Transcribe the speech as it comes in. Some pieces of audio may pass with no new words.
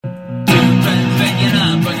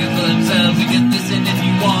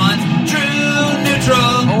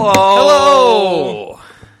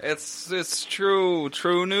It's true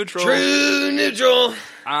neutral. True neutral.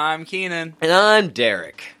 I'm Keenan. And I'm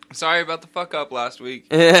Derek. Sorry about the fuck up last week.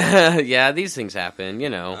 Yeah, these things happen, you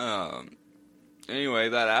know. Anyway,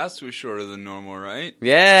 that ass was shorter than normal, right?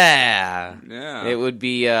 Yeah. Yeah. It would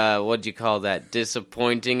be, what'd you call that?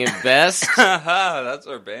 Disappointing at best? That's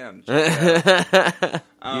our band. YouTube,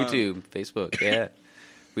 Facebook, yeah.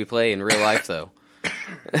 We play in real life, though.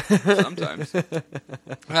 Sometimes.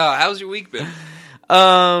 How's your week been?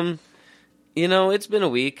 You know, it's been a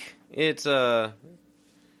week. It's, been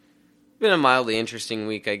a mildly interesting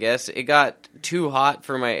week, I guess. It got too hot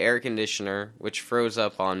for my air conditioner, which froze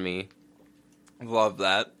up on me. Love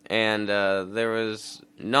that. And there was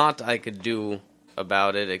naught I could do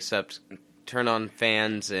about it except turn on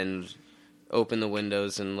fans and open the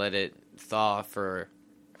windows and let it thaw for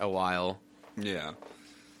a while. Yeah.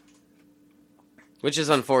 Which is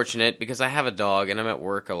unfortunate because I have a dog and I'm at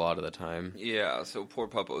work a lot of the time. Yeah, so poor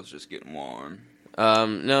Puppo's just getting warm.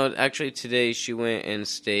 No, actually today she went and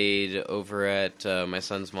stayed over at my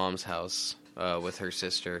son's mom's house with her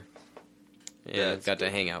sister. Yeah, got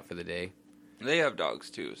to hang out for the day. They have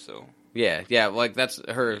dogs too, so... Yeah, like that's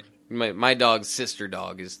her... My dog's sister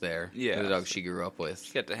dog is there. Yeah. The dog she grew up with.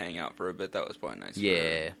 She got to hang out for a bit, that was probably nice.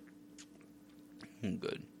 Yeah.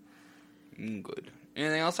 Good. Good.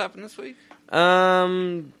 Anything else happened this week?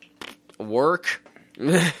 Work.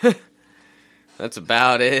 That's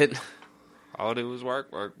about it. All I do was work.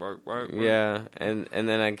 Yeah, and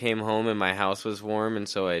then I came home and my house was warm, and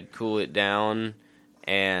so I'd cool it down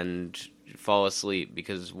and fall asleep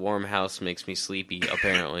because warm house makes me sleepy,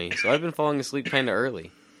 apparently. So I've been falling asleep kind of early.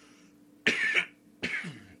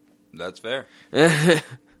 That's fair.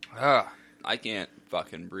 I can't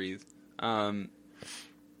fucking breathe. How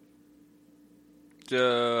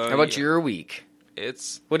about your week?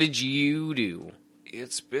 What did you do?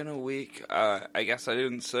 It's been a week. I guess I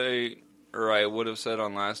didn't say, or I would have said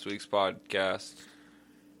on last week's podcast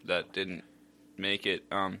that didn't make it,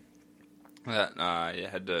 that I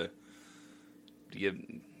had to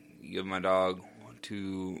give my dog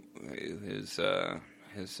to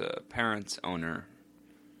his parents' owner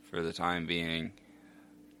for the time being,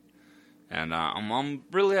 and I'm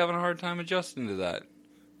really having a hard time adjusting to that.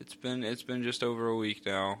 It's been just over a week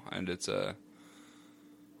now, and it's and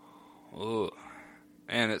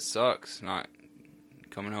it sucks not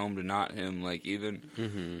coming home to not him. Like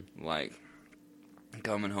even like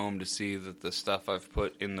coming home to see that the stuff I've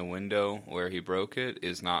put in the window where he broke it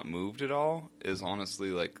is not moved at all is honestly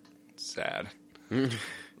like sad.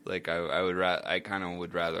 Like I kind of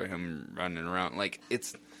would rather him running around. Like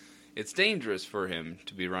it's dangerous for him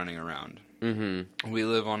to be running around. Mm-hmm. We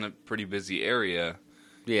live on a pretty busy area.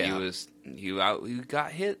 Yeah, he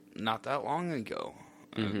got hit not that long ago,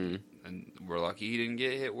 and we're lucky he didn't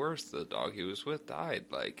get hit worse. The dog he was with died.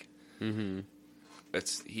 Like,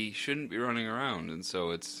 he shouldn't be running around, and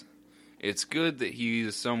so it's good that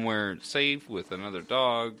he's somewhere safe with another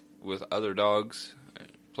dog, with other dogs,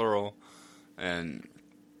 plural, and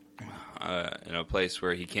in a place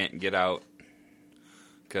where he can't get out.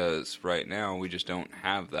 Because right now we just don't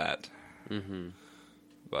have that.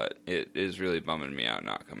 But it is really bumming me out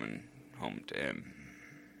not coming home to him.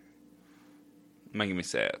 Making me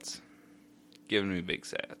sad. Giving me big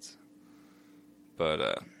sads.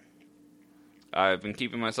 But I've been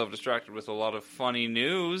keeping myself distracted with a lot of funny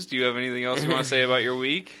news. Do you have anything else you want to say about your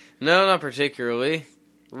week? No, not particularly.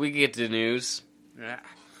 We get to news. Yeah.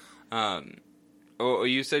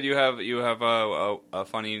 You said you have a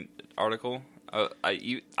funny article?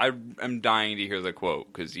 I am dying to hear the quote,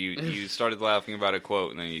 because you started laughing about a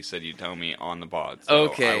quote, and then you said you'd tell me on the pod. So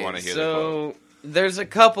okay, I want to hear the quote. There's a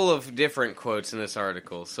couple of different quotes in this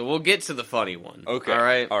article, so we'll get to the funny one.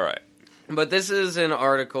 Okay. All right. But this is an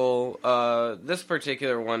article, this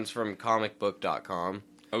particular one's from comicbook.com.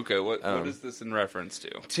 Okay, what is this in reference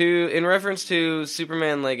to? In reference to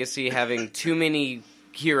Superman Legacy having too many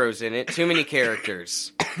heroes in it, too many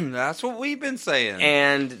characters. That's what we've been saying.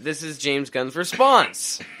 And this is James Gunn's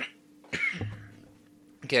response.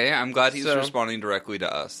 Okay, I'm glad he's responding directly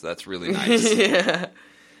to us. That's really nice. Yeah.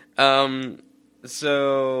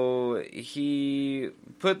 So he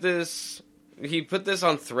put this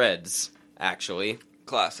on Threads, actually.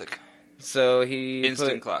 Classic. So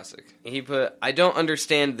classic. He put, "I don't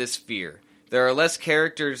understand this fear. There are less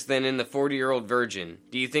characters than in the 40-Year-Old Virgin.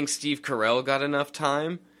 Do you think Steve Carell got enough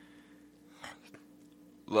time?"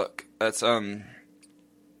 Look, that's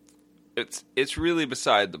it's really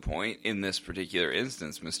beside the point in this particular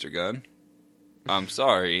instance, Mr. Gunn. I'm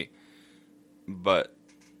sorry, but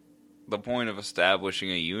the point of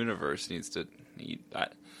establishing a universe needs to.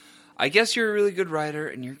 I guess you're a really good writer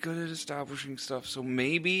and you're good at establishing stuff. So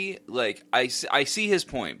maybe, like, I see his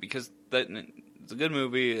point because it's a good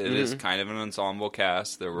movie. It is kind of an ensemble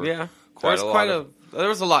cast. There were there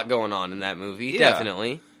was a lot going on in that movie,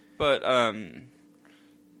 definitely. But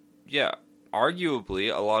yeah,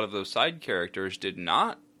 arguably a lot of those side characters did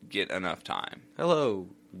not get enough time. Hello,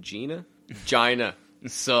 Gina.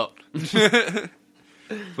 Sup?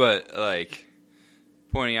 But like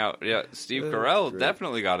pointing out, Steve Carell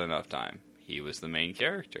definitely got enough time. He was the main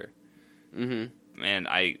character. Mm-hmm. And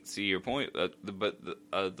I see your point, but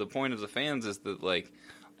the point of the fans is that like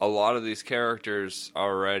a lot of these characters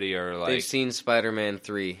already are like they've seen Spider-Man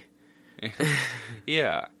 3.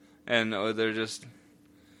 Yeah, and they're just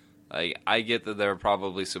like, I get that they're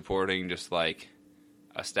probably supporting just like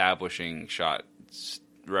establishing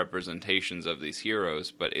representations of these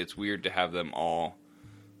heroes, but it's weird to have them all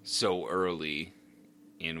so early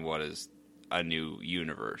in what is a new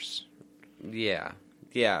universe. Yeah.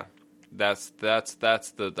 That's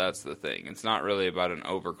the thing. It's not really about an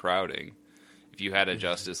overcrowding. If you had a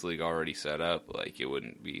Justice League already set up, like, it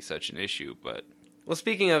wouldn't be such an issue, but... Well,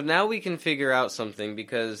 speaking of, now we can figure out something,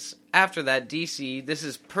 because after that, DC, this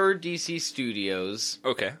is per DC Studios.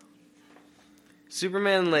 Okay.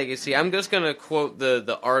 Superman Legacy. I'm just going to quote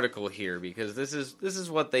the article here, because this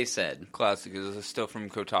is what they said. Classic. Is this still from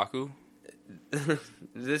Kotaku?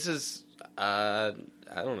 This is, I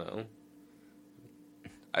don't know.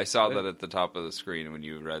 I saw that at the top of the screen when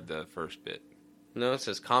you read the first bit. No, it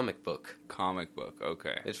says comic book. Comic book,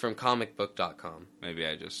 okay. It's from comicbook.com. Maybe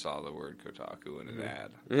I just saw the word Kotaku in an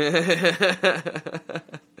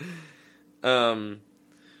ad.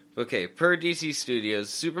 Okay, per DC Studios,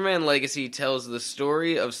 Superman Legacy tells the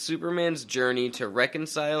story of Superman's journey to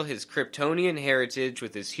reconcile his Kryptonian heritage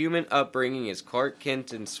with his human upbringing as Clark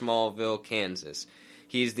Kent in Smallville, Kansas.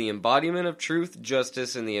 He's the embodiment of truth,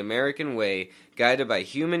 justice, and the American way, guided by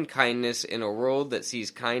human kindness in a world that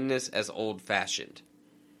sees kindness as old-fashioned.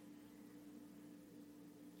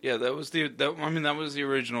 Yeah, that was the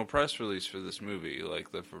original press release for this movie,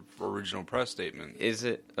 like the original press statement. Is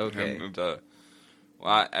it? Okay.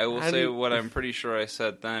 Well, I will say what I'm pretty sure I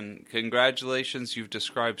said then. Congratulations, you've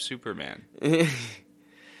described Superman.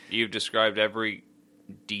 You've described every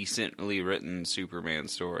decently written Superman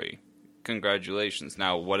story. Congratulations.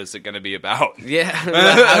 Now, what is it going to be about? Yeah,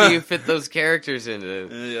 how do you fit those characters into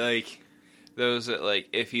it? Like, those, like,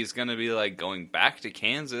 if he's going to be, like, going back to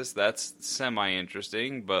Kansas, that's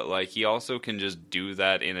semi-interesting, but, like, he also can just do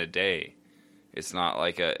that in a day. It's not,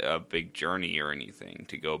 like, a big journey or anything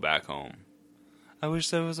to go back home. I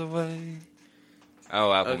wish there was a way.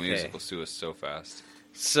 Oh, Apple Music will sue us so fast.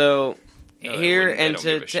 So, here, and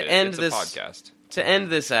to end this podcast. To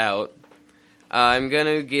end this out, I'm going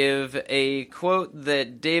to give a quote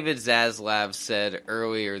that David Zaslav said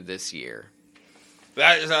earlier this year.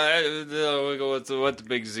 What the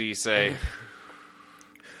big Z say?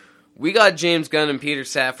 We got James Gunn and Peter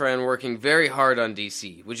Safran working very hard on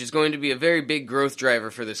DC, which is going to be a very big growth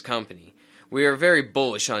driver for this company. We are very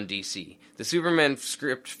bullish on DC. The Superman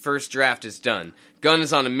script first draft is done. Gunn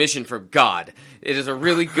is on a mission from God. It is a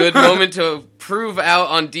really good moment to prove out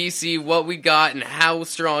on DC what we got and how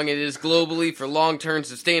strong it is globally for long-term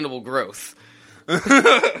sustainable growth.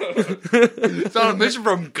 It's on a mission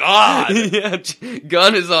from God. Yeah,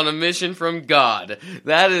 Gunn is on a mission from God.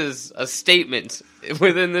 That is a statement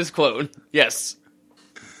within this quote. Yes.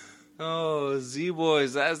 Oh, Z-Boy,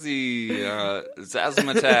 Zazmataz.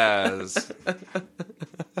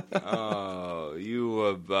 Oh, you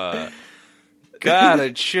have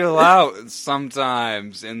gotta chill out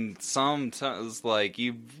sometimes. And sometimes, like,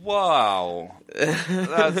 wow.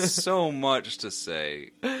 That's so much to say.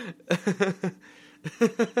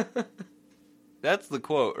 That's the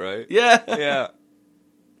quote, right? Yeah. Yeah.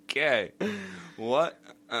 Okay. What?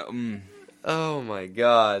 Oh my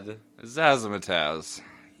God. Zazmataz.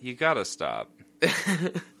 You gotta stop.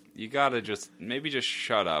 You gotta just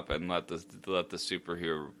shut up and let the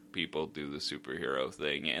superhero people do the superhero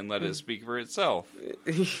thing and let it speak for itself.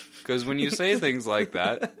 Because when you say things like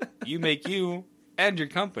that, you make you and your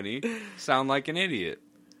company sound like an idiot.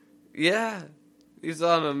 Yeah, he's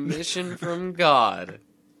on a mission from God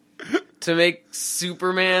to make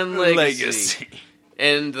Superman Legacy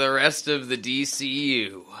and the rest of the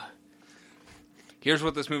DCU. Here's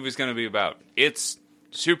what this movie's going to be about. It's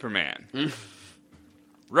Superman.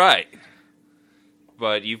 Right.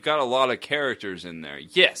 But you've got a lot of characters in there.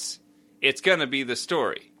 Yes, it's going to be the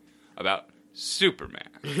story about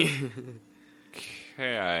Superman.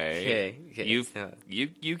 Okay.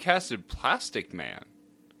 You casted Plastic Man.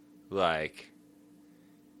 Like,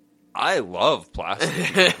 I love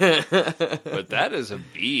Plastic, but that is a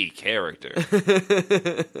B character.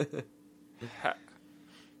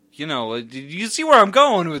 You know, did you see where I'm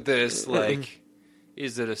going with this? Like,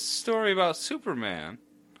 is it a story about Superman?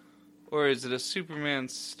 Or is it a Superman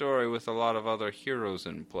story with a lot of other heroes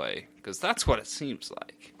in play? Because that's what it seems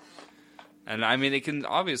like. And, I mean, it can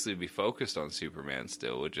obviously be focused on Superman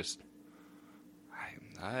still. It just...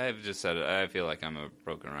 I've just said it. I feel like I'm a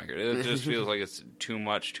broken record. It just feels like it's too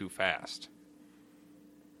much, too fast.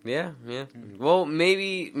 Yeah. Well,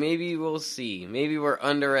 maybe we'll see. Maybe we're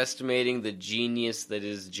underestimating the genius that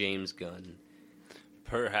is James Gunn.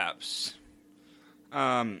 Perhaps.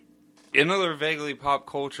 In other vaguely pop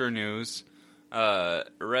culture news,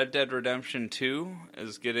 Red Dead Redemption 2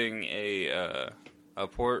 is getting a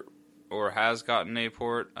port, or has gotten a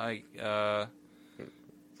port.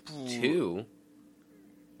 2?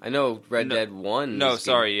 I know Red Dead 1. No,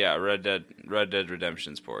 sorry, yeah, Red Dead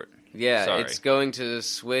Redemption's port. Yeah, sorry. It's going to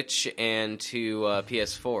Switch and to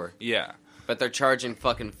PS4. Yeah. But they're charging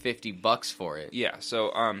fucking $50 for it. Yeah, so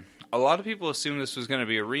a lot of people assumed this was going to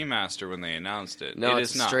be a remaster when they announced it. No,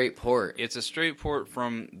 it's a straight port. It's a straight port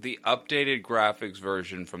from the updated graphics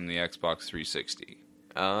version from the Xbox 360.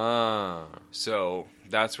 Ah. So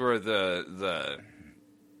that's where the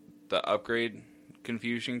upgrade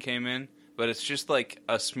confusion came in. But it's just like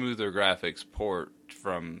a smoother graphics port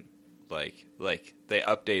from like they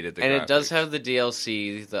updated the graphics. And it does have the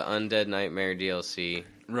DLC, the Undead Nightmare DLC.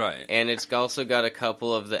 Right. And it's also got a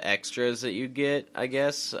couple of the extras that you get, I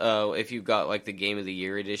guess. If you got like the Game of the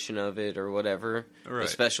Year edition of it or whatever. Right. The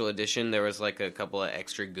special edition, there was like a couple of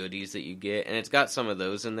extra goodies that you get. And it's got some of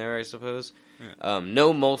those in there, I suppose. Yeah.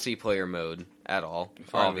 No multiplayer mode at all,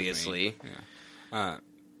 obviously. Yeah.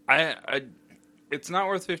 It's not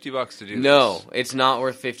worth $50 to do this. No, it's not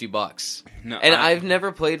worth $50. No, and I've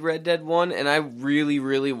never played Red Dead 1, and I really,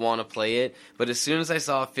 really want to play it. But as soon as I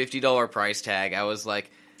saw a $50 price tag, I was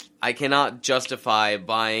like, I cannot justify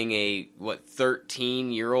buying a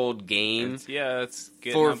 13-year-old game it's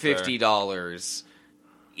for $50,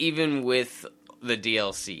 even with the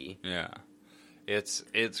DLC. Yeah,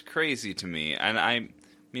 it's crazy to me, and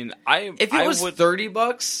if it was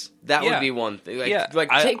 $30, that would be one thing.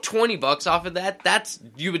 Take $20 off of that.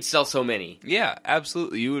 You would sell so many. Yeah,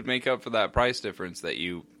 absolutely. You would make up for that price difference that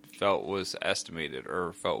you felt was estimated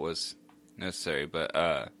or felt was necessary. But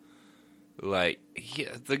the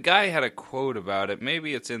guy had a quote about it.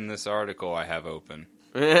 Maybe it's in this article I have open.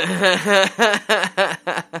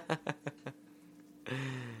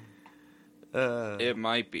 It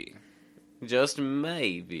might be. Just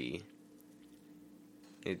maybe.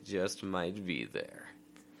 It just might be there.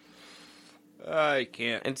 I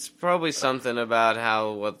can't. It's probably something about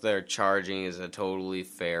how what they're charging is a totally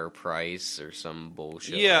fair price or some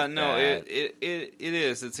bullshit. Yeah, like no, that. it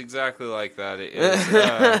is. It's exactly like that. It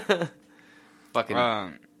is.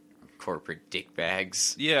 Fucking corporate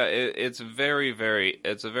dickbags. Yeah, it's a very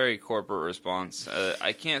corporate response.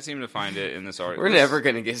 I can't seem to find it in this article. We're never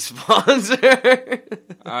gonna get sponsored.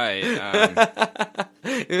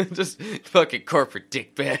 Just fucking corporate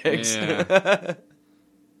dickbags.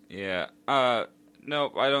 Yeah.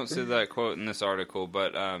 Nope, I don't see that quote in this article,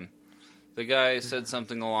 but the guy said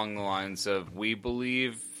something along the lines of, "We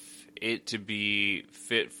believe it to be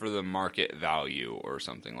fit for the market value," or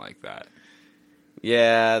something like that.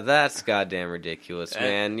 Yeah, that's goddamn ridiculous,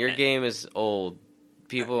 man. Your game is old.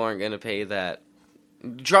 People aren't going to pay that.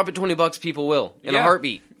 Drop it $20, people will. In a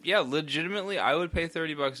heartbeat. Yeah, legitimately, I would pay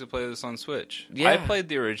 $30 to play this on Switch. Yeah. I played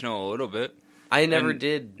the original a little bit. I never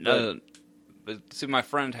did. But see, my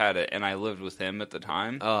friend had it, and I lived with him at the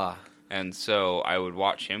time. And so I would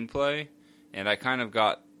watch him play, and I kind of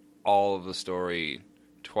got all of the story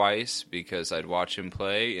twice because I'd watch him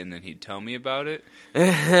play, and then he'd tell me about it, and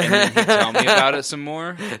then he'd tell me about it some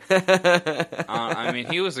more. I mean,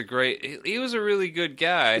 he was a really good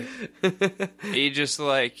guy. He just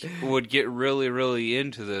would get really, really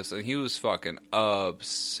into this, and he was fucking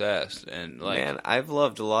obsessed. And man, I've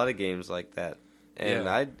loved a lot of games like that, and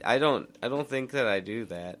I don't think that I do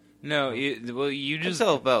that. No, you just... It's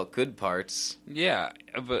all about good parts. Yeah,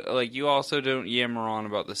 but, you also don't yammer on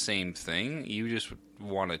about the same thing. You just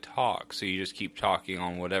want to talk, so you just keep talking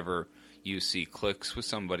on whatever you see clicks with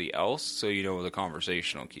somebody else, so you know the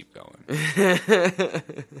conversation will keep going.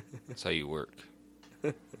 That's how you work.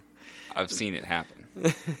 I've seen it happen.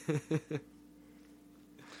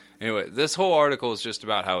 Anyway, this whole article is just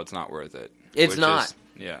about how it's not worth it. It's not.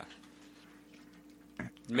 Yeah.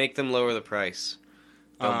 Make them lower the price.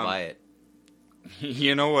 Don't buy it.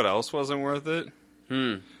 You know what else wasn't worth it?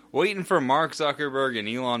 waiting for Mark Zuckerberg and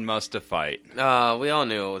Elon Musk to fight. We all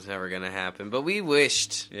knew it was never going to happen, but we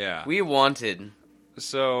wished. Yeah. We wanted.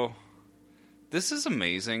 So, this is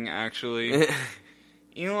amazing, actually.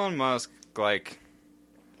 Elon Musk, like,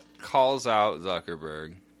 calls out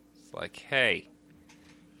Zuckerberg. It's like, hey,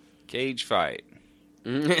 cage fight.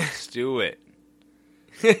 Let's do it.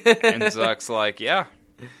 And Zuck's like, yeah,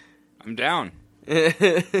 I'm down.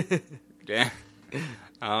 Yeah.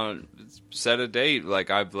 Set a date. Like,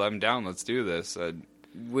 I'm down. Let's do this.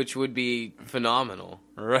 Which would be phenomenal.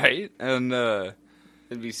 Right? And,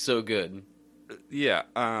 it'd be so good. Yeah.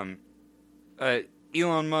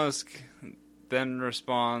 Elon Musk then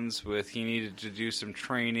responds with he needed to do some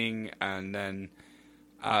training, and then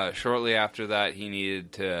shortly after that, he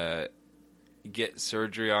needed to get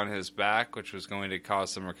surgery on his back, which was going to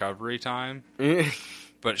cause some recovery time.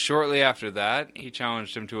 But shortly after that, he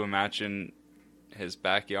challenged him to a match in his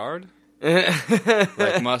backyard.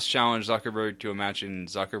 Like Musk challenged Zuckerberg to a match in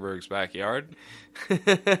Zuckerberg's backyard.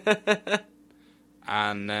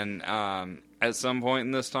 And then at some point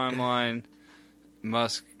in this timeline,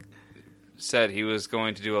 Musk said he was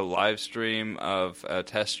going to do a live stream of a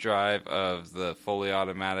test drive of the fully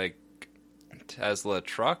automatic Tesla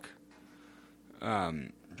truck.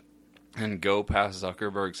 And go past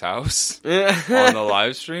Zuckerberg's house on the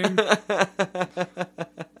live stream.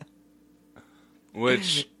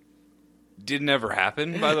 Which did never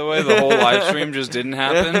happen, by the way. The whole live stream just didn't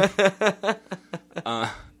happen.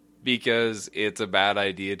 Because it's a bad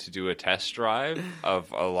idea to do a test drive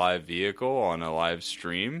of a live vehicle on a live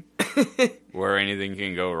stream where anything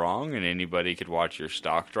can go wrong and anybody could watch your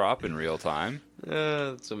stock drop in real time.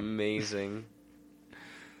 That's amazing.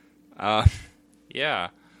 Yeah.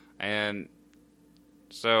 And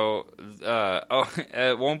so,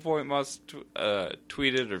 at one point Musk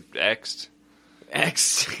tweeted or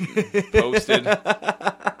posted.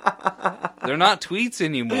 They're not tweets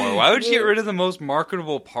anymore. Why would you get rid of the most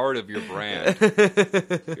marketable part of your brand?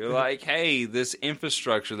 You're like, hey, this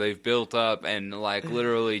infrastructure they've built up and like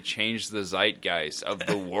literally changed the zeitgeist of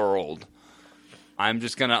the world. I'm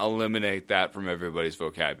just going to eliminate that from everybody's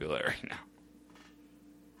vocabulary now.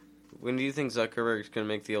 When do you think Zuckerberg's going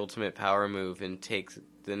to make the ultimate power move and take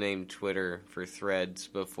the name Twitter for Threads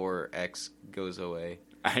before X goes away?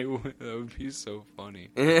 That would be so funny.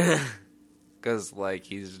 Because, like,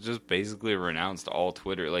 he's just basically renounced all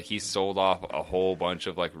Twitter. Like, he sold off a whole bunch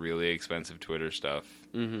of, like, really expensive Twitter stuff.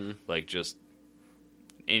 Mm-hmm. Like, just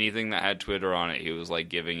anything that had Twitter on it, he was, like,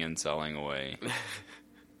 giving and selling away.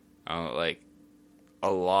 Like,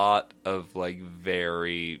 a lot of, like,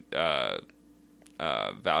 very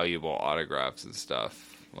valuable autographs and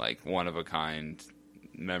stuff. Like, one-of-a-kind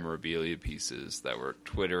memorabilia pieces that were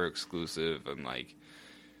Twitter exclusive and, like,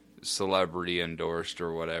 celebrity endorsed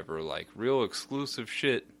or whatever, like real exclusive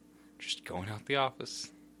shit, just going out the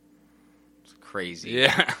office. It's crazy.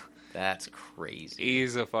 Yeah, that's crazy.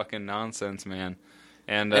 He's a fucking nonsense man,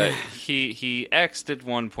 and he X'd at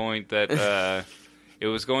one point that it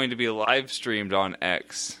was going to be live streamed on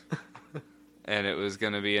X, and it was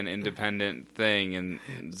going to be an independent thing, and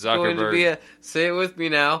Zuckerberg going to be say it with me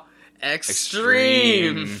now,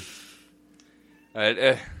 extreme.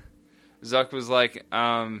 Zuck was like,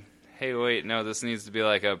 hey, wait, no, this needs to be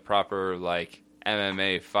like a proper, like,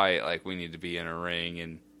 MMA fight. Like, we need to be in a ring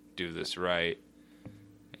and do this right.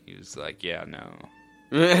 He was like, yeah, no.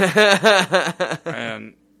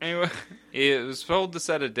 And anyway, he was told to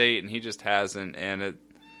set a date, and he just hasn't. And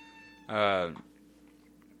the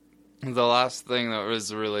last thing that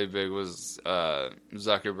was really big was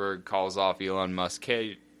Zuckerberg calls off Elon Musk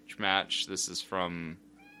cage match. This is from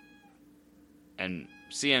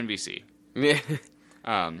CNBC.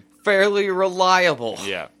 Fairly reliable.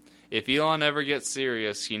 Yeah. If Elon ever gets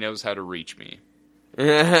serious, he knows how to reach me.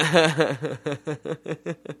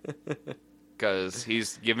 Because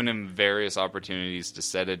he's given him various opportunities to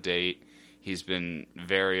set a date. He's been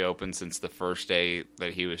very open since the first day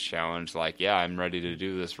that he was challenged. Like, yeah, I'm ready to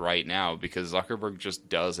do this right now. Because Zuckerberg just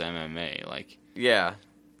does MMA. Like, yeah.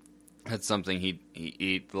 That's something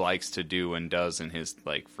he likes to do and does in his,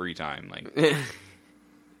 like, free time. Like...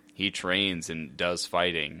 He trains and does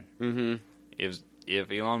fighting. Mm-hmm.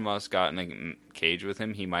 If Elon Musk got in a cage with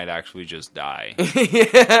him, he might actually just die.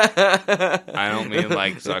 I don't mean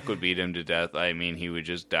like Zuck would beat him to death. I mean he would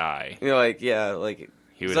just die. You're like, yeah, like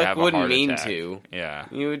he would Zuck have a wouldn't heart mean attack. to. Yeah,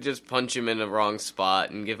 you would just punch him in the wrong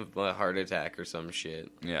spot and give him a heart attack or some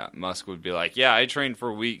shit. Yeah, Musk would be like, yeah, I trained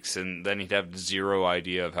for weeks, and then he'd have zero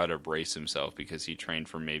idea of how to brace himself because he trained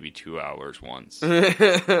for maybe 2 hours once.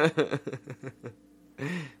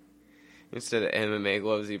 Instead of MMA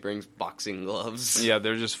gloves, he brings boxing gloves. Yeah,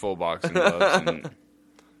 they're just full boxing gloves. And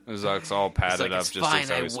Zuck's all padded up. It's just fine,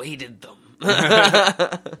 as I weighted them.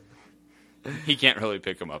 He can't really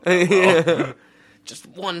pick them up that well. Just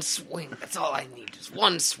one swing. That's all I need. Just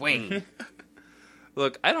one swing.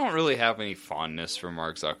 Look, I don't really have any fondness for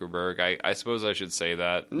Mark Zuckerberg. I suppose I should say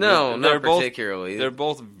that. No, not particularly. They're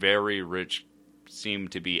both very rich, seem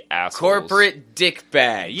to be assholes. Corporate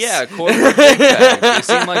dickbags. Yeah, corporate dickbags. They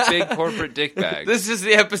seem like big corporate dickbags. This is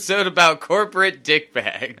the episode about corporate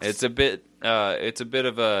dickbags. It's a bit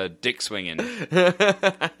of a dick swinging.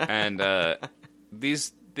 And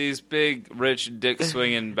these big, rich, dick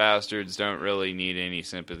swinging bastards don't really need any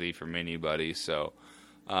sympathy from anybody. So,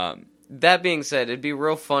 that being said, it'd be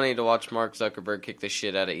real funny to watch Mark Zuckerberg kick the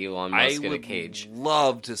shit out of Elon Musk in a cage. I would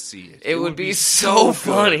love to see it. It would be so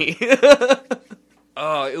funny.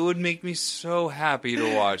 Oh, it would make me so happy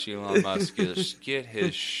to watch Elon Musk just get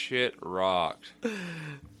his shit rocked.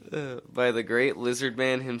 By the great lizard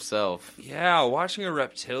man himself. Yeah, watching a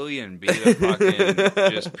reptilian be a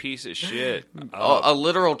fucking just piece of shit. A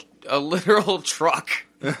literal truck.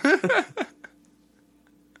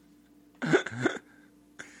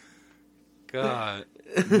 God,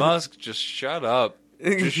 Musk, just shut up.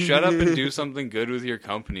 Just shut up and do something good with your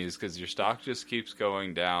companies, because your stock just keeps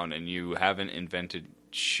going down, and you haven't invented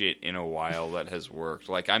shit in a while that has worked.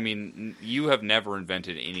 Like, I mean, you have never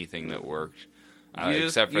invented anything that worked.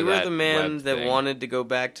 Except for you were that the man web that thing. wanted to go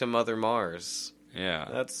back to Mother Mars.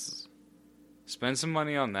 Yeah. Spend some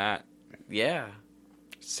money on that. Yeah.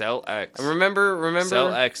 Sell X. Remember.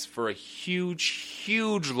 Sell X for a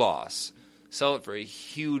huge loss. Sell it for a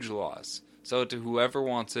huge loss. Sell it to whoever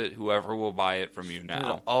wants it, whoever will buy it from you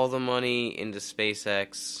now. Put all the money into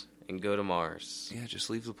SpaceX and go to Mars. Yeah, just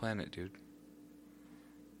leave the planet, dude.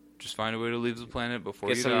 Just find a way to leave the planet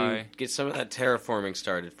before you die. Get some of that terraforming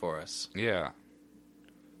started for us. Yeah.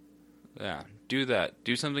 Yeah, do that.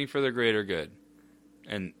 Do something for the greater good.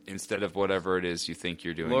 And instead of whatever it is you think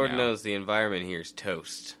you're doing Lord now. knows the environment here is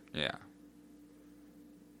toast. Yeah.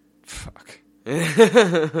 Fuck.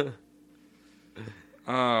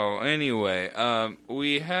 Oh, anyway,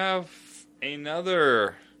 we have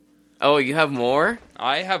another. Oh, you have more?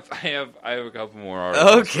 I have a couple more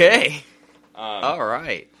articles. Okay. All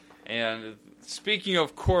right. And speaking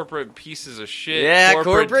of corporate pieces of shit, yeah,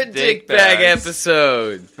 corporate dickbag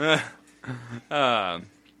episode.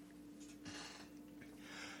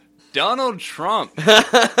 Donald Trump.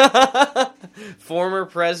 Former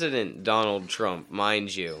President Donald Trump,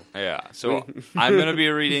 mind you. Yeah, so I'm going to be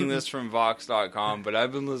reading this from Vox.com, but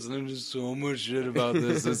I've been listening to so much shit about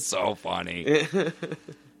this. It's so funny.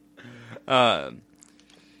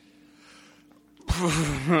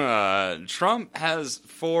 Trump has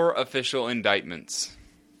 4 official indictments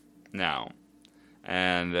now.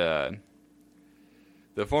 And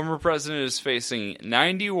the former president is facing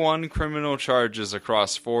 91 criminal charges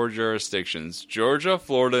across 4 jurisdictions: Georgia,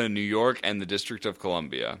 Florida, New York, and the District of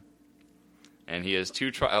Columbia. And he has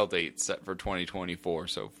 2 trial dates set for 2024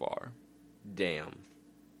 so far. Damn.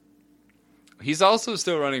 He's also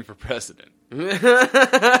still running for president.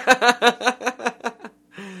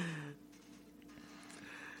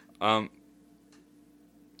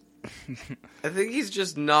 I think he's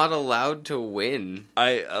just not allowed to win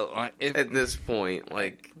at this point.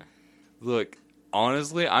 Like, look,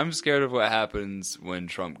 honestly, I'm scared of what happens when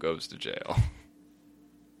Trump goes to jail.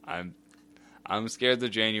 I'm scared the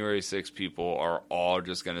January 6th people are all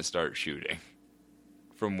just going to start shooting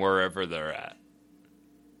from wherever they're at.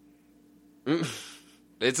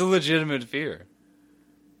 It's a legitimate fear.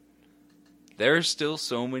 There's still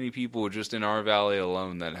so many people just in our valley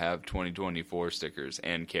alone that have 2024 stickers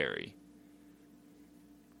and carry.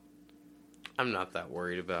 I'm not that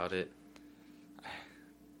worried about it.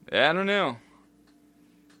 I don't know.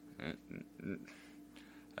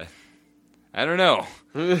 I don't know.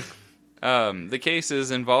 The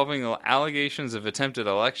cases involving allegations of attempted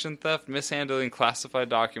election theft, mishandling classified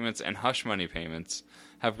documents, and hush money payments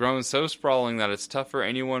have grown so sprawling that it's tough for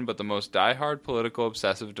anyone but the most diehard political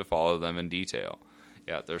obsessive to follow them in detail.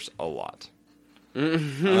 Yeah, there's a lot.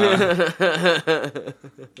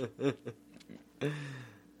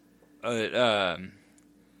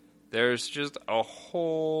 There's just a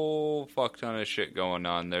whole fuck ton of shit going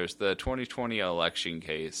on. There's the 2020 election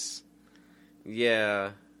case.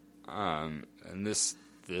 Yeah. And this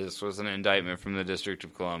was an indictment from the District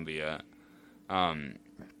of Columbia.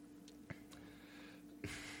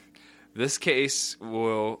 This case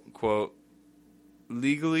will, quote,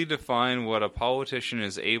 legally define what a politician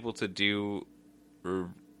is able to do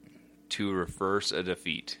to reverse a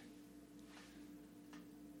defeat.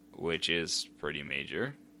 Which is pretty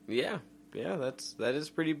major. Yeah, that is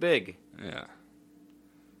pretty big. Yeah.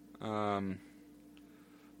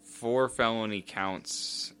 4 felony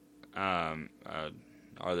counts are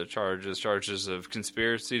the charges of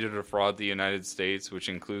conspiracy to defraud the United States, which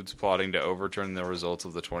includes plotting to overturn the results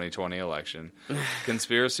of the 2020 election,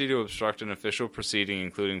 conspiracy to obstruct an official proceeding,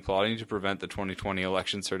 including plotting to prevent the 2020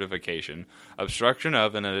 election certification, obstruction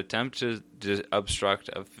of and an attempt to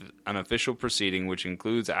obstruct an official proceeding, which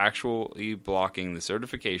includes actually blocking the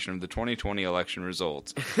certification of the 2020 election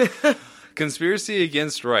results. Conspiracy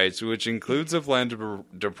against rights, which includes a plan to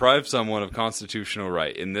deprive someone of constitutional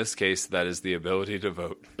right. In this case, that is the ability to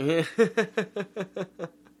vote. And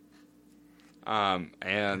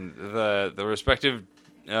the respective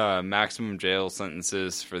maximum jail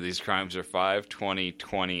sentences for these crimes are 5, 20,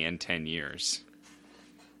 20, and 10 years.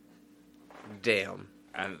 Damn.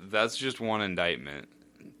 And that's just one indictment.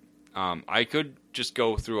 I could just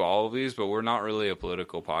go through all of these, but we're not really a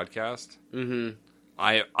political podcast. Mm-hmm.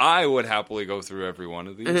 I would happily go through every one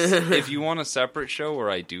of these. If you want a separate show where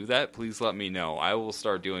I do that, please let me know. I will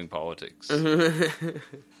start doing politics.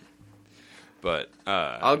 But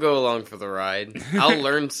I'll go along for the ride. I'll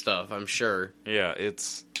learn stuff, I'm sure. Yeah,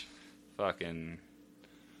 it's fucking...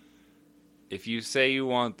 If you say you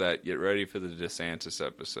want that, get ready for the DeSantis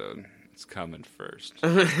episode. It's coming first.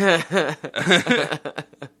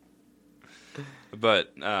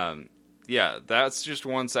 But, yeah, that's just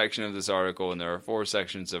one section of this article, and there are 4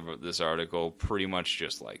 sections of this article pretty much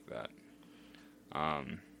just like that.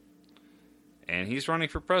 And he's running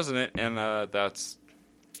for president, and that's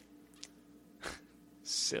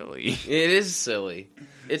silly. It is silly.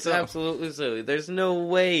 It's absolutely silly. There's no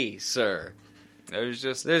way, sir. There's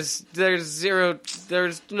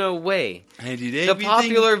no way. The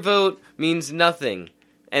popular vote means nothing,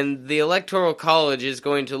 and the Electoral College is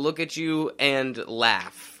going to look at you and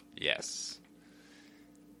laugh. Yes.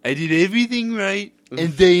 I did everything right,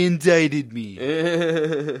 and they indicted me.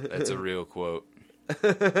 That's a real quote.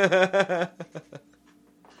 That's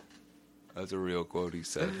a real quote he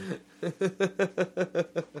said.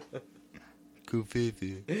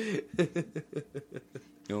 Kufifi.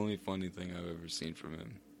 The only funny thing I've ever seen from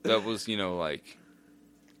him. That was, like,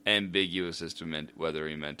 ambiguous as to whether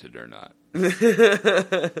he meant it or not.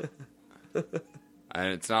 And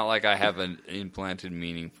it's not like I have an implanted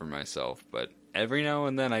meaning for myself, but every now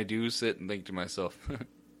and then I do sit and think to myself,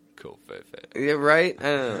 cool, Fefe. Yeah, right? I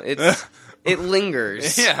don't know. It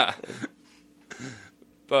lingers. Yeah.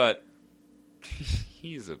 But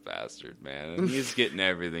he's a bastard, man. And he's getting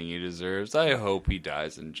everything he deserves. I hope he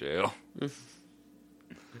dies in jail.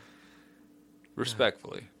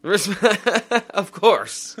 Respectfully. Of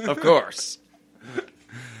course. Of course.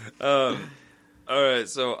 Alright,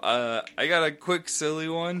 so I got a quick silly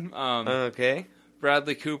one. Okay.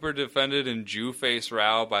 Bradley Cooper defended in Jew-face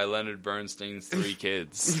row by Leonard Bernstein's 3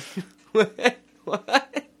 kids.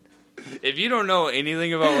 What? If you don't know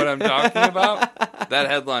anything about what I'm talking about, that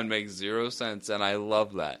headline makes 0 sense, and I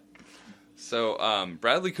love that. So,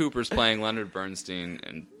 Bradley Cooper's playing Leonard Bernstein,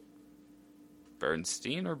 and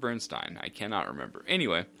Bernstein or Bernstein? I cannot remember.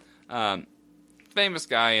 Anyway, famous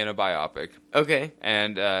guy in a biopic. Okay.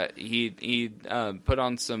 And he put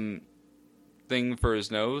on some thing for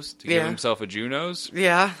his nose to give himself a Jew nose.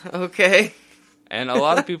 Yeah, okay. And a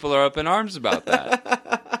lot of people are up in arms about that.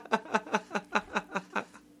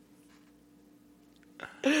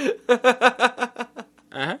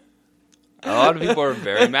 Uh-huh. A lot of people are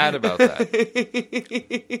very mad about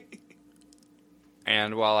that.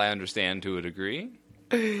 And while I understand to a degree,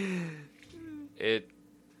 I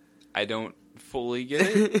don't fully get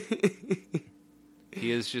it.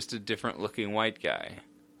 He is just a different looking white guy.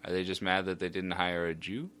 Are they just mad that they didn't hire a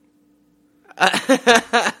Jew?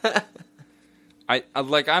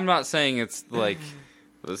 I'm not saying it's like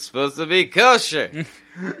it was supposed to be kosher.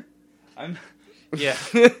 I'm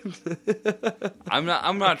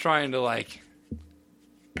not trying to like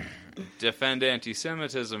defend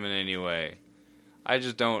anti-Semitism in any way. I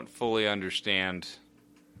just don't fully understand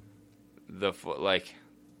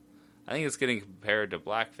I think it's getting compared to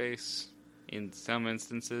blackface in some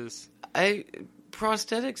instances.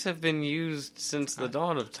 Prosthetics have been used since the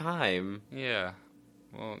dawn of time. Yeah.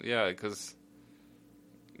 Well, yeah, because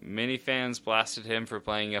many fans blasted him for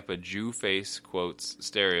playing up a Jew face, quotes,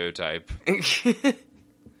 stereotype.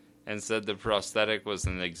 And said the prosthetic was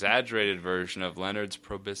an exaggerated version of Leonard's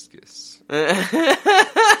proboscis.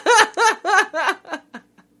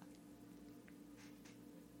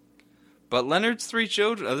 But Leonard's 3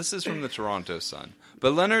 children... this is from the Toronto Sun.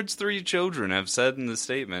 But Leonard's 3 children have said in the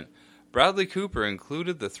statement, Bradley Cooper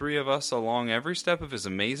included the 3 of us along every step of his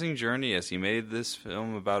amazing journey as he made this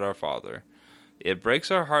film about our father. It breaks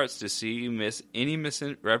our hearts to see any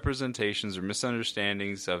misrepresentations or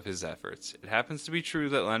misunderstandings of his efforts. It happens to be true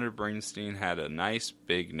that Leonard Bernstein had a nice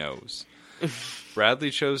big nose. Bradley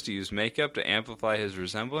chose to use makeup to amplify his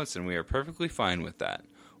resemblance, and we are perfectly fine with that.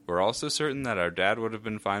 We're also certain that our dad would have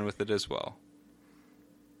been fine with it as well.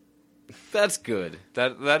 That's good.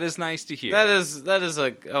 That is nice to hear. That is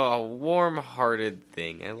a warm-hearted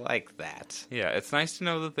thing. I like that. Yeah, it's nice to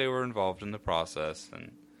know that they were involved in the process,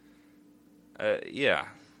 and yeah.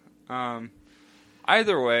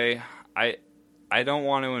 Either way, I don't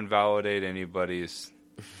want to invalidate anybody's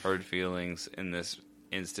hurt feelings in this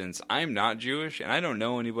instance. I'm not Jewish, and I don't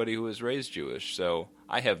know anybody who was raised Jewish, so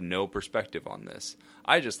I have no perspective on this.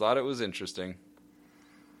 I just thought it was interesting.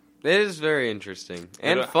 It is very interesting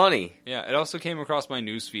and funny. Yeah, it also came across my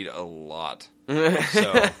newsfeed a lot.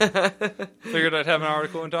 So, figured I'd have an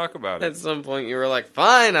article and talk about it. At some point, you were like,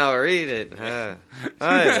 fine, I'll read it. Hey.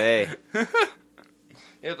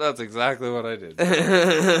 Yep, that's exactly what I did.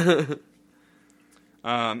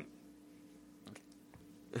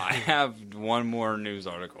 I have one more news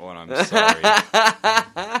article, and I'm sorry.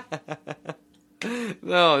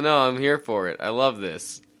 No, I'm here for it. I love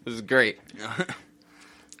this. This is great.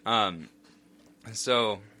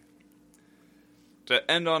 So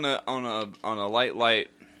to end on a light,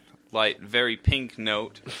 very pink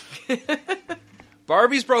note.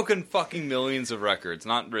 Barbie's broken fucking millions of records.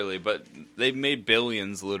 Not really, but they've made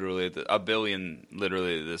billions, literally. A billion,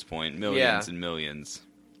 literally, at this point. Millions and millions.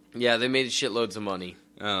 Yeah, they made shitloads of money.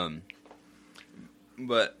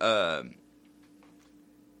 But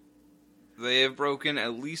they have broken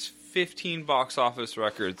at least 15 box office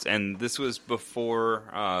records, and this was before,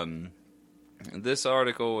 this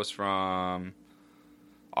article was from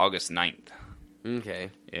August 9th.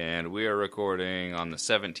 Okay. And we are recording on the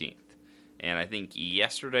 17th. And I think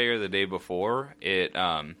yesterday or the day before, it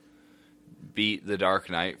beat The Dark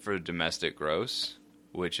Knight for domestic gross,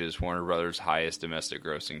 which is Warner Brothers' highest domestic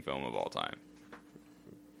grossing film of all time.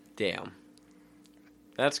 Damn.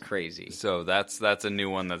 That's crazy. So that's a new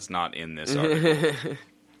one that's not in this article.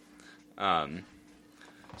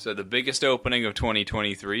 So the biggest opening of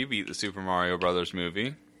 2023 beat the Super Mario Brothers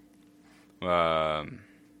movie.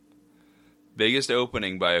 Biggest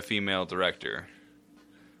opening by a female director,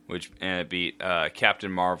 and it beat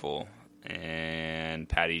Captain Marvel and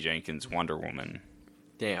Patty Jenkins' Wonder Woman.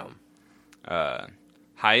 Damn.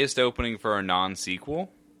 Highest opening for a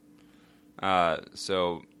non-sequel.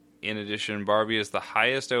 So, in addition, Barbie is the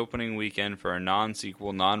highest opening weekend for a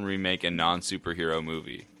non-sequel, non-remake, and non-superhero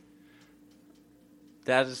movie.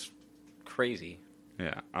 That is crazy.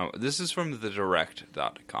 Yeah. This is from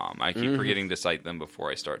thedirect.com. I keep forgetting to cite them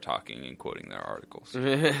before I start talking and quoting their articles.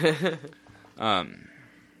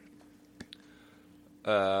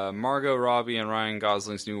 Margot Robbie and Ryan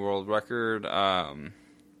Gosling's new world record.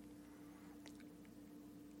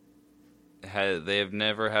 They have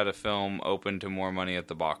never had a film open to more money at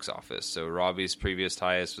the box office. So Robbie's previous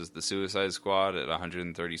highest was The Suicide Squad at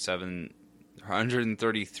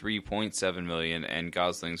 133.7 million, and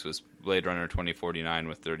Gosling's was Blade Runner 2049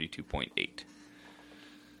 with 32.8.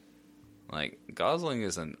 Like, Gosling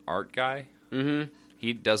is an art guy. Mm-hmm.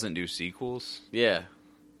 He doesn't do sequels. Yeah.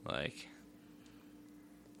 Like,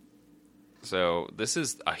 so this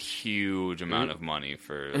is a huge amount of money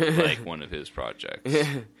for like one of his projects.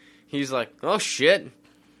 He's like, oh shit.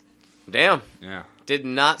 Damn. Yeah. Did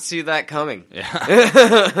not see that coming.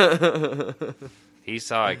 Yeah. He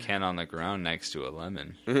saw a Ken on the ground next to a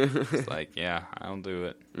lemon. It's like, yeah, I'll do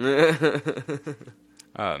it.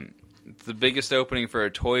 The biggest opening for a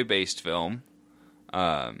toy-based film.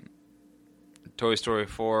 Toy Story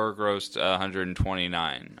 4 grossed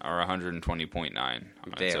 129 or 120.9 on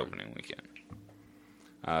its opening weekend.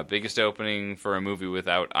 Biggest opening for a movie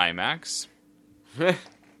without IMAX.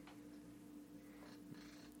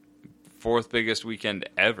 Fourth biggest weekend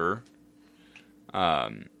ever.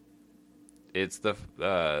 It's with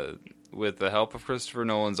the help of Christopher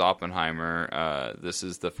Nolan's Oppenheimer, this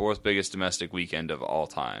is the fourth biggest domestic weekend of all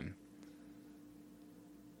time.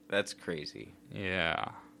 That's crazy. Yeah.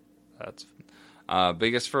 That's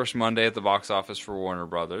biggest first Monday at the box office for Warner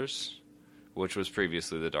Brothers, which was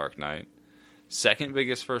previously The Dark Knight. Second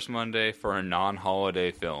biggest first Monday for a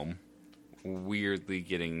non-holiday film. Weirdly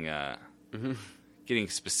getting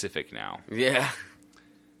specific now. Yeah.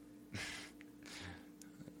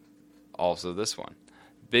 Also this one.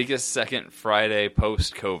 Biggest second Friday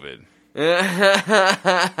post-COVID. That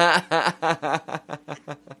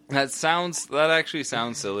actually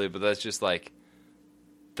sounds silly, but that's just like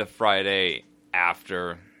the Friday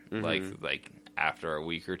after, like after a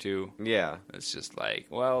week or two. Yeah. It's just like,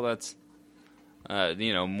 well, that's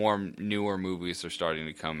more newer movies are starting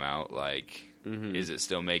to come out. Like, is it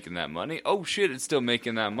still making that money? Oh shit, it's still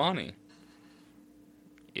making that money.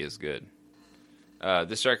 Is good.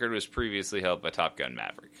 This record was previously held by Top Gun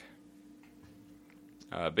Maverick.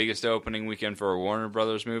 Biggest opening weekend for a Warner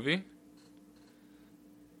Brothers movie.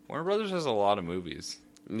 Warner Brothers has a lot of movies.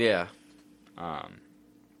 Yeah.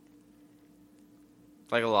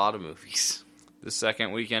 Like a lot of movies. The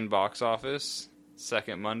second weekend box office.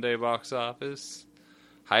 Second Monday box office.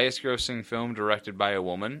 Highest grossing film directed by a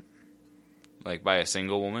woman. Like by a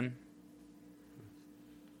single woman.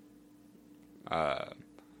 Oh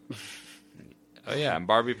yeah, and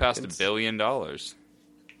Barbie passed $1 billion.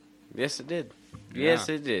 Yes, it did. Yeah. Yes,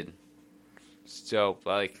 it did. So,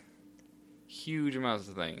 like, huge amounts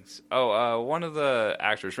of things. Oh, one of the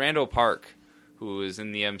actors, Randall Park, who is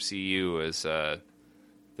in the MCU as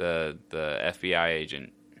the FBI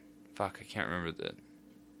agent. Fuck, I can't remember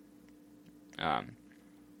the...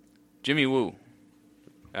 Jimmy Woo.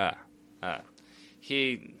 There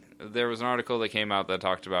was an article that came out that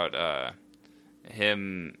talked about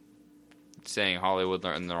him saying Hollywood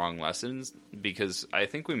learned the wrong lessons, because I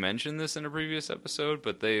think we mentioned this in a previous episode,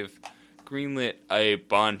 but they've greenlit a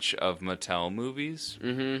bunch of Mattel movies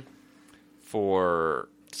for...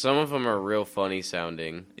 Some of them are real funny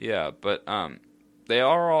sounding. Yeah, but they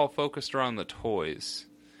are all focused around the toys.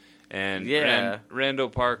 And Randall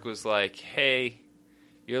Park was like, hey,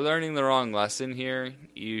 you're learning the wrong lesson here.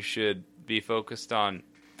 You should be focused on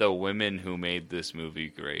the women who made this movie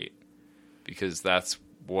great. Because that's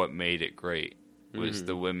what made it great, was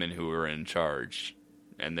the women who were in charge.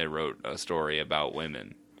 And they wrote a story about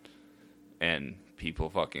women. And people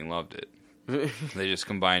fucking loved it. They just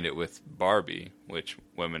combined it with Barbie, which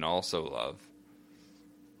women also love.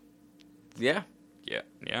 Yeah.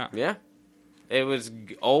 Yeah. Yeah. It was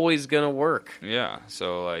always gonna work. Yeah,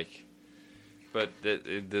 so like... But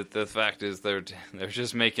the fact is they're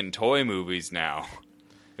just making toy movies now.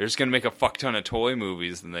 They're just gonna make a fuck ton of toy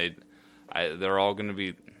movies, and they're all gonna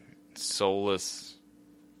be soulless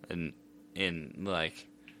and like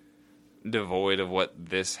devoid of what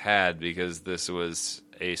this had, because this was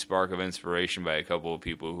a spark of inspiration by a couple of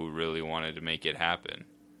people who really wanted to make it happen.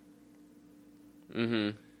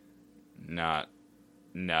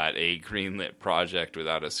 Not a greenlit project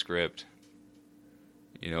without a script.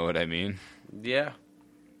 You know what I mean? Yeah.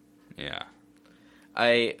 Yeah.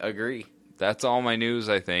 I agree. That's all my news,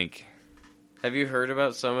 I think. Have you heard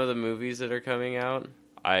about some of the movies that are coming out?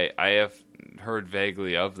 I have heard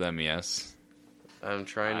vaguely of them, yes. I'm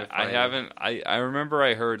trying to find... I haven't... I remember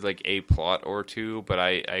I heard like a plot or two, but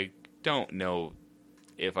I don't know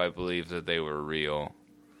if I believe that they were real.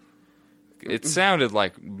 It sounded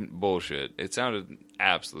like bullshit. It sounded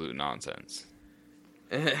absolute nonsense.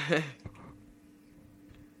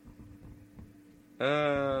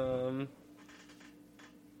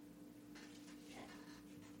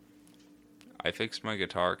 I fixed my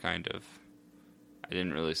guitar, kind of. I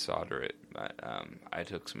didn't really solder it, but I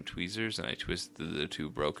took some tweezers and I twisted the two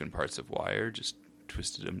broken parts of wire, just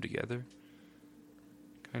twisted them together.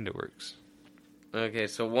 Kind of works. Okay,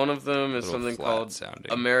 so one of them is something called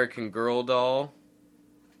sounding. American Girl doll.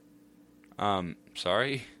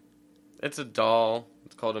 Sorry? It's a doll.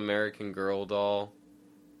 It's called American Girl doll.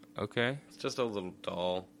 Okay. It's just a little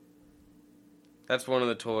doll. That's one of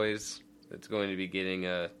the toys that's going to be getting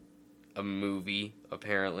a movie,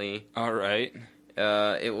 apparently. All right.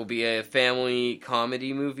 It will be a family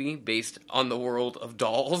comedy movie based on the world of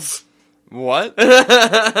dolls. What?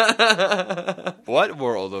 What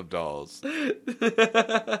world of dolls?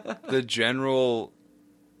 The general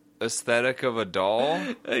aesthetic of a doll?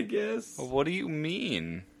 I guess. What do you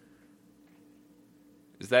mean?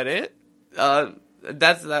 Is that it?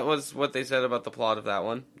 That was what they said about the plot of that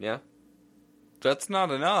one. Yeah. That's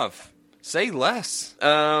not enough. Say less.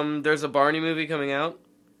 There's a Barney movie coming out.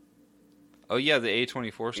 Oh yeah, the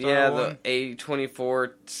A24 style yeah, one? the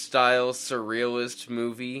A24 style surrealist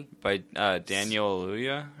movie By Daniel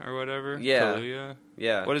Kaluuya or whatever? Yeah. Kaluuya?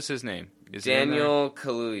 Yeah. What is his name? Is Daniel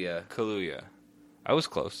Kaluuya. Kaluuya. I was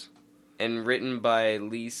close. And written by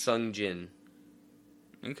Lee Sung-jin.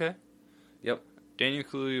 Okay. Yep. Daniel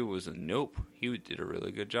Kaluuya was in Nope. He did a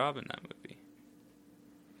really good job in that movie.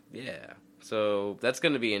 Yeah. So that's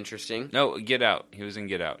going to be interesting. No, Get Out. He was in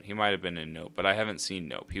Get Out. He might have been in Nope, but I haven't seen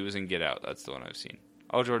Nope. He was in Get Out. That's the one I've seen.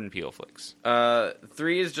 All Jordan Peele flicks.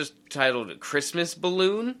 3 is just titled Christmas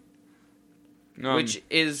Balloon, which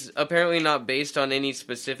is apparently not based on any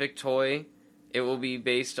specific toy. It will be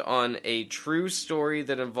based on a true story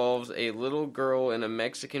that involves a little girl in a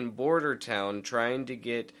Mexican border town trying to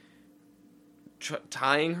get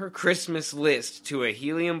tying her Christmas list to a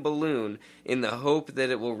helium balloon in the hope that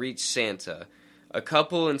it will reach Santa. A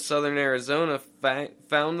couple in southern Arizona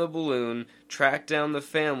found the balloon, tracked down the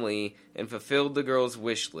family, and fulfilled the girl's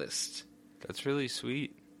wish list. That's really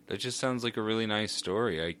sweet. That just sounds like a really nice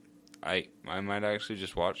story. I might actually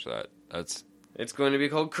just watch that. It's going to be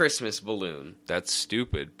called Christmas Balloon. That's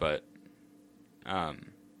stupid, but I'll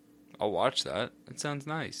watch that. It sounds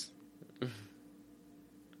nice.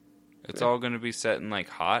 It's all going to be set in like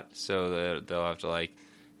hot, so that they'll have to like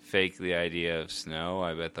fake the idea of snow.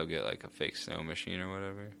 I bet they'll get like a fake snow machine or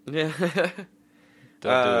whatever. Yeah.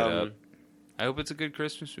 They'll do it up. I hope it's a good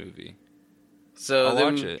Christmas movie. So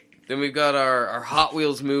I'll watch it. Then we've got our Hot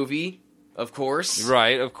Wheels movie, of course.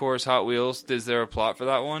 Right, of course, Hot Wheels. Is there a plot for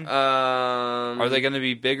that one? Are they going to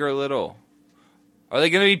be big or little? Are they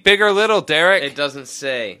going to be big or little, Derek? It doesn't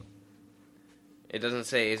say. It doesn't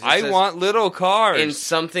say. I want little cars. In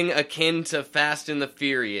something akin to Fast and the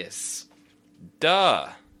Furious. Duh.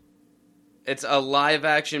 It's a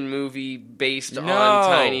live-action movie based on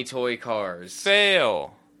tiny toy cars.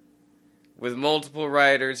 Fail. With multiple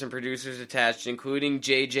writers and producers attached, including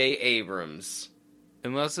J.J. Abrams.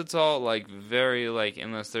 Unless it's all, like, very, like,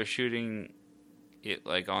 unless they're shooting it,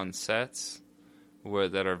 like, on sets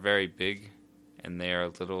that are very big and they are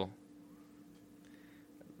little.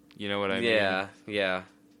 You know what I mean? Yeah.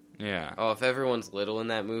 Oh, if everyone's little in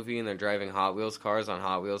that movie and they're driving Hot Wheels cars on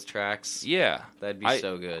Hot Wheels tracks. Yeah. That'd be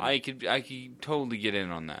so good. I could totally get in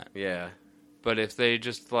on that. Yeah. But if they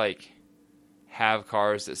just, like, have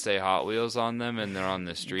cars that say Hot Wheels on them and they're on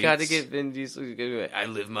the streets. You gotta get Vin Diesel. I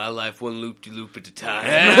live my life one loop-de-loop at a time.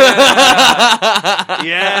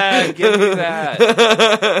 Yeah, give me that.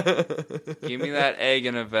 Give me that egg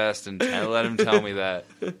in a vest and let him tell me that.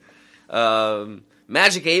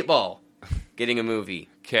 Magic 8 Ball getting a movie.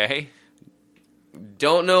 Okay.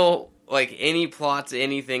 Don't know like any plots,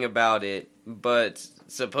 anything about it, but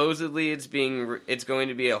supposedly it's going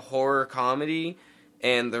to be a horror comedy,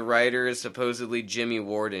 and the writer is supposedly Jimmy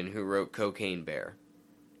Warden, who wrote Cocaine Bear.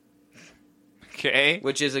 Okay.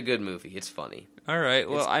 Which is a good movie. It's funny. All right.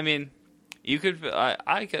 Well, I mean, you could.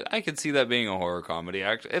 I could see that being a horror comedy.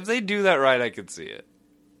 Actually, if they do that right, I could see it.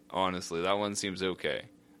 Honestly, that one seems okay.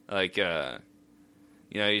 Like,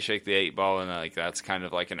 you shake the 8 ball and like that's kind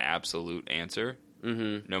of like an absolute answer,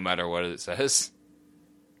 no matter what it says.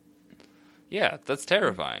 Yeah, that's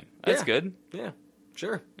terrifying. That's good. Yeah,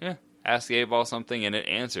 sure. Yeah, ask the 8 ball something and it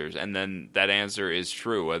answers, and then that answer is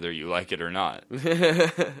true whether you like it or not.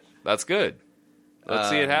 That's good. Let's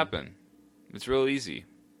see it happen. It's real easy.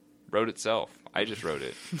 Wrote itself. I just wrote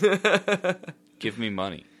it. Give me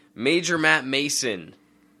money. Major Matt Mason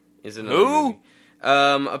is another movie.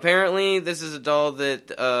 Apparently, this is a doll that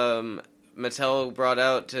Mattel brought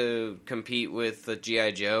out to compete with the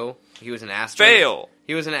G.I. Joe. He was an astronaut. Fail!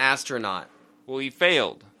 He was an astronaut. Well, he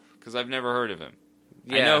failed, because I've never heard of him.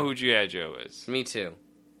 Yeah. I know who G.I. Joe is. Me too.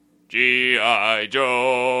 G.I.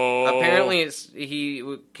 Joe! Apparently,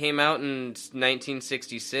 he came out in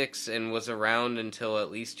 1966 and was around until at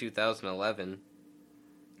least 2011.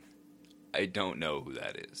 I don't know who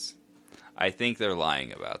that is. I think they're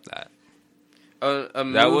lying about that. A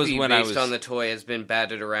movie based on the toy has been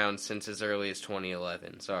batted around since as early as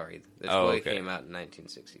 2011. Sorry. The toy came out in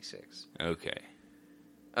 1966. Okay.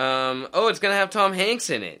 It's going to have Tom Hanks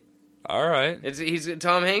in it. All right.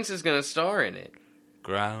 Tom Hanks is going to star in it.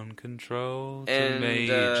 Ground control to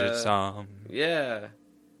Major Tom. Yeah.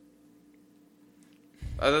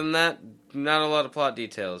 Other than that, not a lot of plot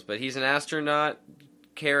details, but he's an astronaut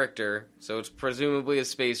character, so it's presumably a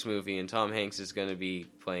space movie, and Tom Hanks is going to be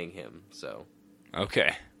playing him, so...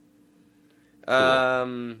 Okay.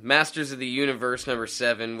 Cool. Masters of the Universe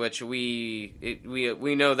 #7, which we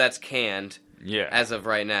know that's canned. Yeah. As of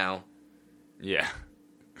right now. Yeah.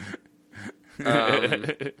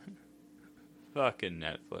 Fucking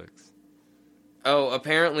Netflix. Oh,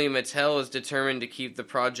 apparently Mattel is determined to keep the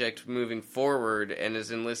project moving forward and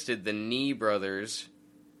has enlisted the Nee Brothers.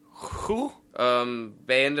 Who?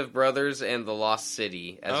 Band of Brothers and The Lost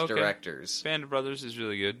City as directors. Band of Brothers is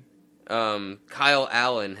really good. Kyle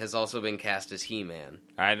Allen has also been cast as He-Man.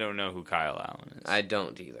 I don't know who Kyle Allen is. I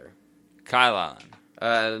don't either. Kyle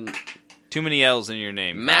Allen. Too many L's in your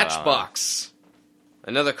name. Matchbox.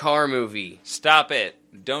 Another car movie. Stop it.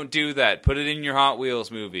 Don't do that. Put it in your Hot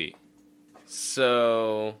Wheels movie.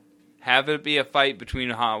 So... have it be a fight between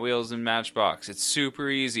Hot Wheels and Matchbox. It's super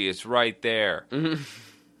easy. It's right there.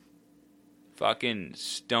 Fucking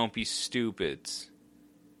don't be stupids.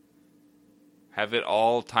 Have it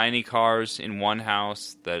all tiny cars in one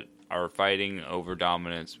house that are fighting over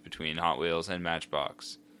dominance between Hot Wheels and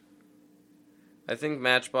Matchbox. I think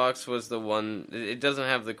Matchbox was the one. It doesn't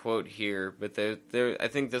have the quote here, but I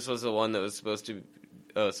think this was the one that was supposed to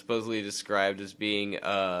supposedly described as being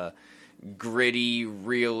gritty,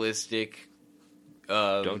 realistic.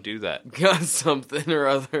 Don't do that. Something or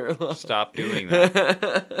other. Stop doing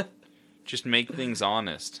that. Just make things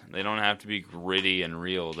honest. They don't have to be gritty and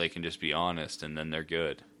real. They can just be honest, and then they're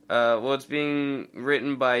good. Well, it's being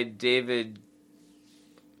written by David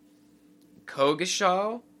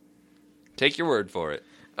Kogashaw. Take your word for it.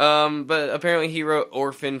 But apparently he wrote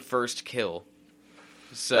Orphan First Kill.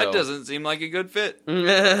 So that doesn't seem like a good fit.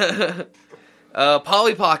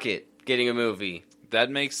 Polly Pocket getting a movie. That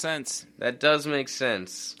makes sense. That does make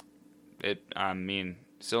sense. I mean,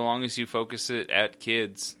 so long as you focus it at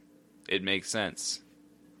kids, it makes sense.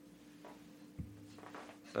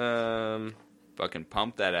 Fucking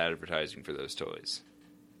pump that advertising for those toys.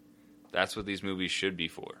 That's what these movies should be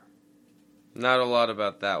for. Not a lot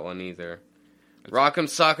about that one either. Rock'em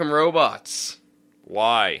Sock'em Robots.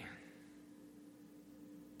 Why?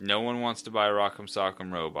 No one wants to buy Rock'em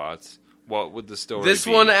Sock'em Robots. What would the story be? This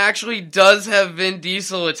one actually does have Vin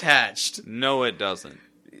Diesel attached. No, it doesn't.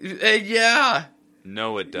 Yeah.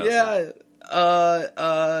 No, it doesn't.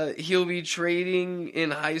 Yeah. He'll be trading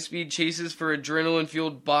in high-speed chases for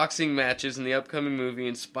adrenaline-fueled boxing matches in the upcoming movie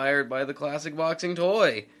inspired by the classic boxing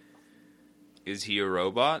toy. Is he a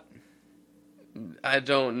robot? I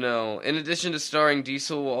don't know. In addition to starring,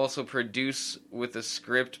 Diesel will also produce with a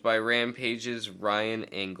script by Rampage's Ryan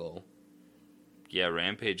Engel. Yeah,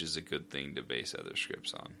 Rampage is a good thing to base other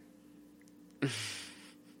scripts on.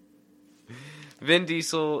 Vin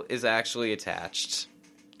Diesel is actually attached.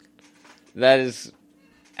 That is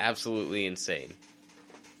absolutely insane.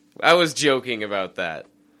 I was joking about that.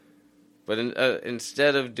 But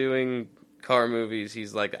instead of doing car movies,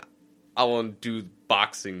 he's like, I want to do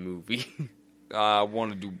boxing movie. I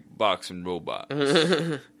want to do boxing robots.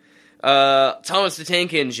 Thomas the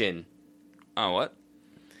Tank Engine. Oh, what?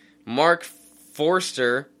 Mark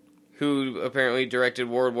Forster, who apparently directed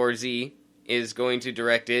World War Z, is going to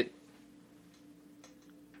direct it.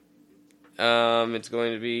 It's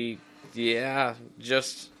going to be,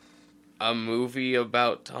 just a movie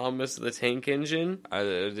about Thomas the Tank Engine.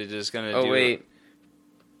 They're just going to do... Oh, wait.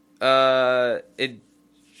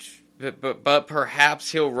 But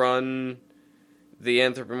perhaps he'll run the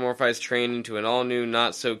anthropomorphized train into an all-new,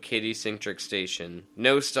 not-so-kiddie-centric station.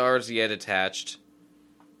 No stars yet attached.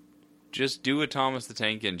 Just do a Thomas the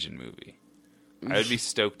Tank Engine movie. I would be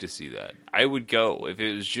stoked to see that. I would go if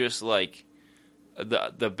it was just like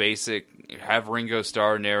the basic, have Ringo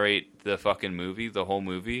Starr narrate the fucking movie, the whole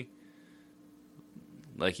movie,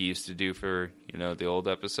 like he used to do for, the old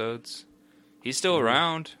episodes. He's still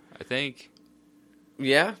around, I think.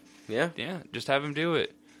 Yeah. Yeah, just have him do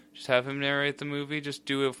it. Just have him narrate the movie. Just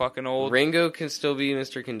do a fucking old... Ringo can still be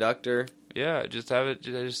Mr. Conductor. Yeah, just have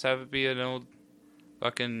it be an old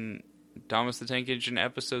fucking Thomas the Tank Engine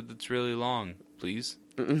episode that's really long, please.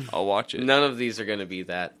 I'll watch it. None of these are going to be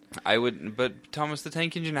that. I would, but Thomas the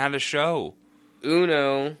Tank Engine had a show.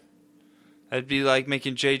 Uno. That'd be like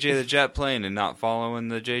making JJ the Jet Plane and not following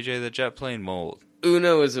the JJ the Jet Plane mold.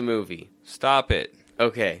 Uno is a movie. Stop it.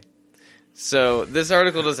 Okay. So, this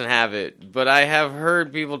article doesn't have it, but I have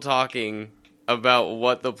heard people talking about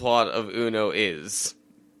what the plot of Uno is.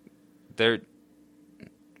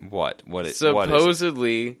 What?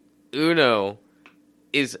 Supposedly, Uno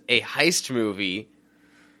is a heist movie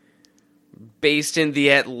based in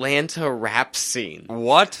the Atlanta rap scene.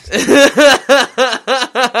 What?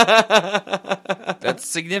 That's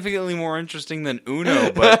significantly more interesting than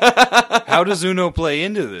Uno, but how does Uno play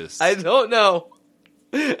into this? I don't know.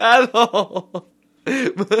 At all. But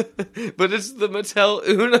it's the Mattel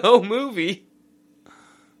Uno movie.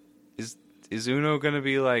 Is Uno gonna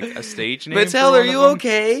be like a stage name? Mattel, are you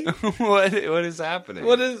okay? What is happening?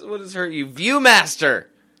 What is hurt you? Viewmaster.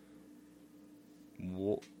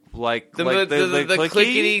 Like the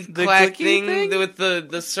clickety clack thing with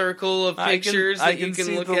the circle of pictures I that you can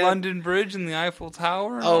see look the at. London Bridge and the Eiffel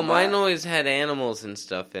Tower. Oh, mine always had animals and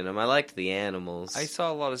stuff in them. I liked the animals. I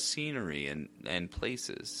saw a lot of scenery and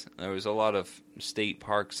places. There was a lot of state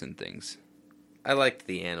parks and things. I liked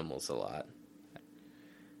the animals a lot.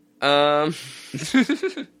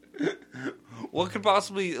 What could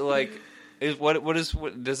possibly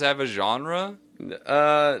does it have a genre?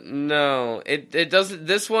 No. It doesn't.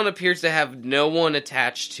 This one appears to have no one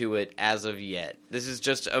attached to it as of yet. This is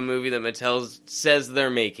just a movie that Mattel says they're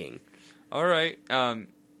making. All right.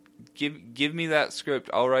 Give me that script.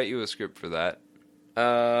 I'll write you a script for that.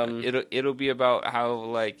 It'll be about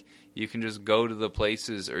how you can just go to the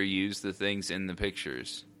places or use the things in the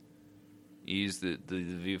pictures. You use the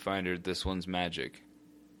viewfinder. This one's magic.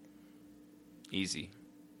 Easy.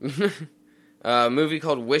 A movie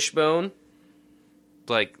called Wishbone.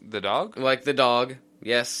 Like the dog? Like the dog,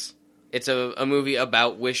 yes. It's a movie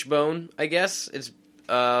about Wishbone, I guess. It's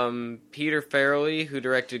Peter Farrelly, who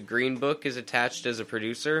directed Green Book, is attached as a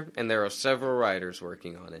producer, and there are several writers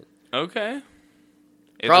working on it. Okay.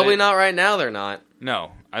 Probably not right now, they're not.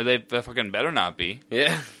 No. They fucking better not be.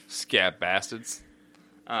 Yeah. Scat bastards.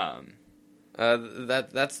 That's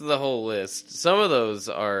the whole list. Some of those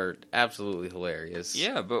are absolutely hilarious.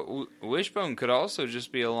 Yeah, but Wishbone could also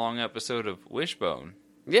just be a long episode of Wishbone.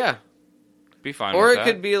 Yeah. Be fine or with it that.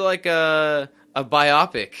 could be like a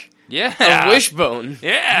biopic. Yeah. Of Wishbone.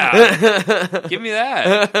 Yeah. Give me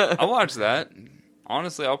that. I'll watch that.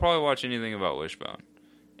 Honestly, I'll probably watch anything about Wishbone.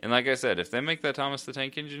 And like I said, if they make that Thomas the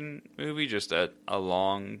Tank Engine movie just a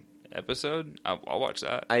long episode, I'll watch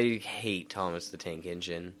that. I hate Thomas the Tank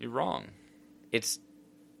Engine. You're wrong. It's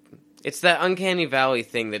that uncanny valley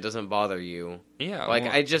thing that doesn't bother you. Yeah. Like,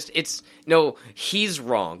 no, he's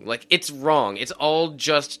wrong. Like, it's wrong. It's all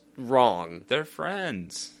just wrong. They're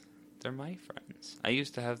friends. They're my friends. I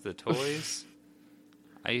used to have the toys.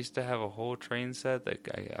 I used to have a whole train set that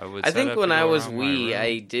I would set I think up when to I go was around my wee, room.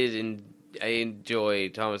 I enjoy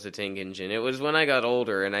Thomas the Tank Engine. It was when I got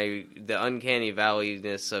older and the uncanny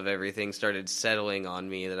valleyness of everything started settling on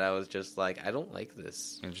me that I was just like, I don't like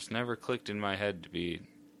this. It just never clicked in my head to be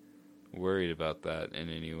worried about that in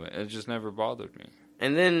any way. It just never bothered me.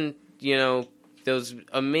 And then, those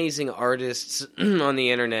amazing artists on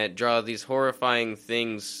the internet draw these horrifying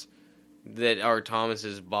things that are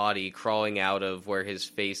Thomas's body crawling out of where his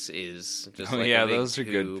face is. Just like a big those are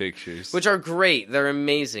good tube, pictures. which are great. They're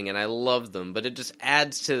amazing, and I love them. But it just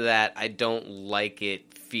adds to that I don't like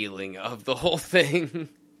it feeling of the whole thing.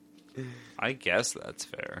 I guess that's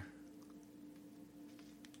fair.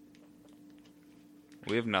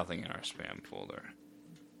 We have nothing in our spam folder.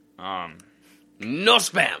 No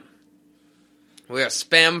spam! We are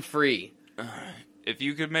spam free. If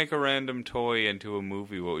you could make a random toy into a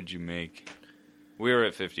movie, what would you make? We're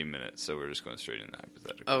at 50 minutes, so we're just going straight into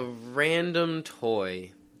hypothetical. A random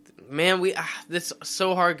toy. Man, this is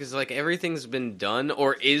so hard because like everything's been done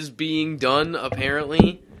or is being done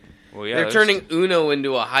apparently. Well, yeah, they're turning Uno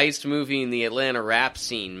into a heist movie in the Atlanta rap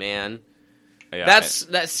scene, man. Yeah,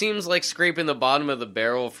 That seems like scraping the bottom of the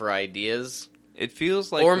barrel for ideas. It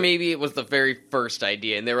feels like, or maybe it was the very first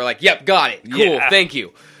idea, and they were like, "Yep, got it. Cool, Yeah. thank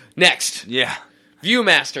you. Next, yeah.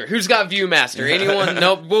 Viewmaster. Who's got Viewmaster? Anyone?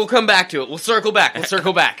 Nope. We'll come back to it. We'll circle back.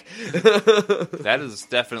 That is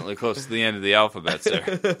definitely close to the end of the alphabet,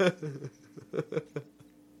 sir.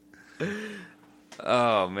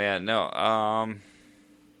 Oh man, no. I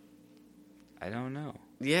don't know.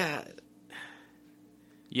 Yeah,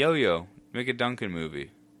 Yo-Yo, make a Duncan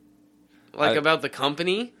movie. like about the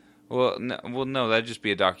company. Well, no, that'd just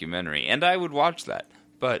be a documentary, and I would watch that.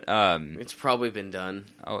 But It's probably been done.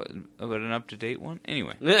 oh, but an up-to-date one.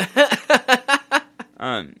 Anyway,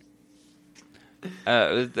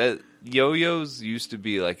 yo-yos used to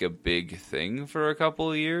be like a big thing for a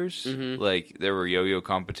couple of years. Mm-hmm. Like there were yo-yo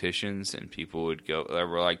competitions, and people would go. There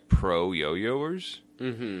were like pro yo-yoers,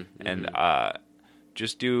 Mm-hmm. and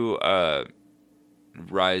just do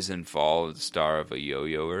rise and fall of the star of a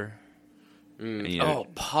yo-yoer. Oh,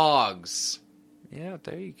 Pogs. Yeah,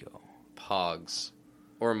 there you go. Pogs.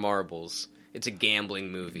 Or Marbles. It's a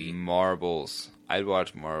gambling movie. Marbles. I'd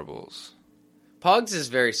watch Marbles. Pogs is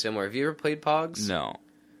very similar. Have you ever played Pogs? No.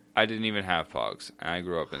 I didn't even have Pogs, and I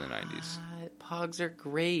grew up in the 90s. Pogs are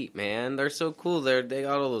great, man. They're so cool. They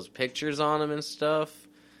got all those pictures on them and stuff.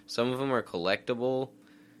 Some of them are collectible.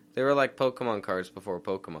 They were like Pokemon cards before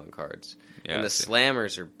Pokemon cards. Yeah, and the see.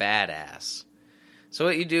 slammers are badass. So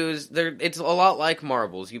what you do is, it's a lot like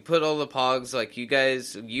marbles. You put all the Pogs, like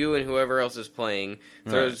you and whoever else is playing,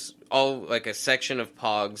 throws all, like a section of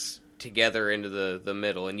Pogs together into the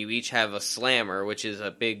middle, and you each have a slammer, which is a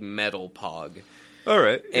big metal Pog. All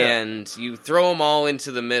right. And you throw them all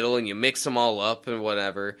into the middle, and you mix them all up and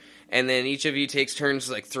whatever. And then each of you takes turns,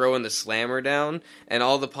 like, throwing the slammer down, and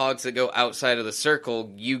all the Pogs that go outside of the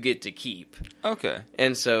circle, you get to keep. Okay.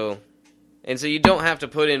 And so you don't have to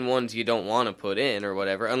put in ones you don't want to put in or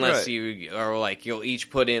whatever, unless you are like, you'll each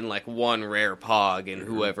put in like one rare Pog, and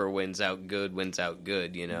whoever wins out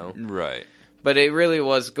good, you know? Right. But it really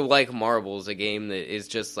was like Marbles, a game that is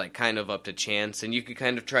just like kind of up to chance, and you could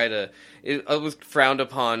kind of try to. It was frowned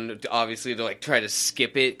upon, obviously, to like try to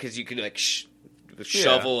skip it because you could like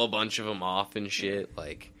shovel a bunch of them off and shit.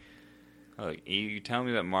 Like, Look, you tell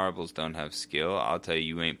me that marbles don't have skill, I'll tell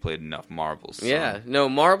you ain't played enough marbles. Son. Yeah, no,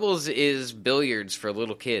 marbles is billiards for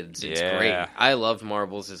little kids. It's great. I loved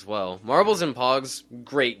marbles as well. Marbles and Pogs,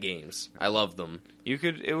 great games. I love them.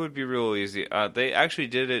 It would be real easy. They actually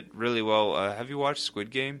did it really well. Have you watched Squid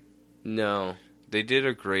Game? No. They did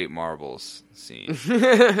a great marbles scene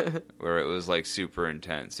where it was like super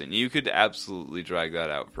intense, and you could absolutely drag that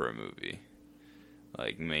out for a movie.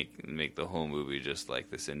 Like make the whole movie just like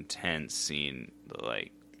this intense scene,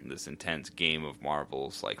 like this intense game of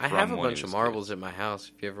marbles. Like I have a bunch of marbles at my house.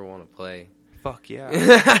 If you ever want to play, fuck yeah,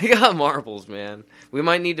 I got marbles, man. We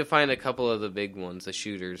might need to find a couple of the big ones, the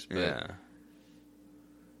shooters. But yeah.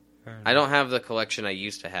 I don't have the collection I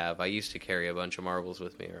used to have. I used to carry a bunch of marbles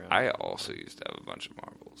with me around. I also used to have a bunch of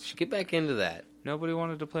marbles. Should get back into that. Nobody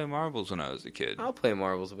wanted to play marbles when I was a kid. I'll play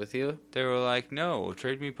marbles with you. They were like, no,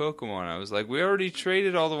 trade me Pokemon. I was like, we already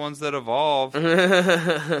traded all the ones that evolved.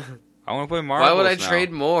 I want to play marbles. Why would I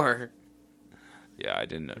trade more? Yeah, I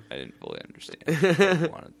didn't fully understand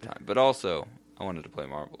one at the time. But also, I wanted to play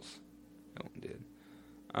marbles. No one did.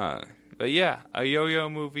 But yeah, a yo-yo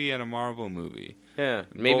movie and a marble movie. Yeah,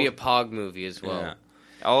 maybe a Pog movie as well. Yeah.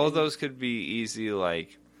 All of those could be easy,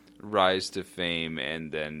 like, rise to fame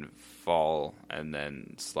and then fall and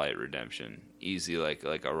then slight redemption. Easy, like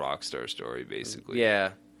a Rockstar story, basically.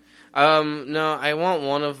 Yeah. No, I want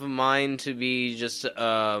one of mine to be just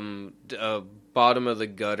a bottom of the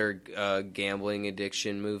gutter gambling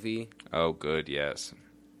addiction movie. Oh, good, yes.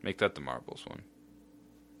 Make that the marbles one.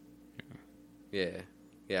 Yeah.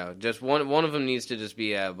 Yeah, just one of them needs to just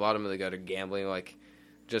be bottom of the gutter gambling, like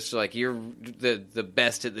just like you're the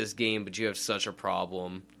best at this game, but you have such a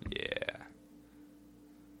problem.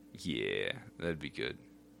 Yeah, that'd be good.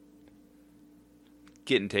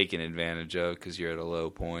 Getting taken advantage of because you're at a low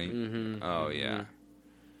point. Mm-hmm, oh yeah,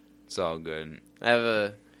 it's all good. I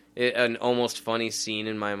have an almost funny scene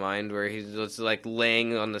in my mind where he's just like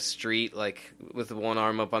laying on the street, like with one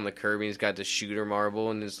arm up on the curb, and he's got the shooter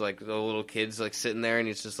marble, and there's like the little kid's like sitting there, and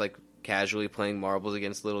he's just like casually playing marbles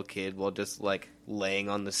against little kid while just like laying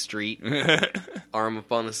on the street, arm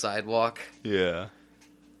up on the sidewalk. Yeah,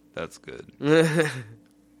 that's good. You're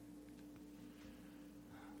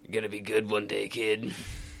gonna be good one day, kid.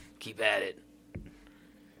 Keep at it.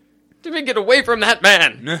 Let me get away from that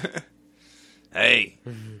man. Hey,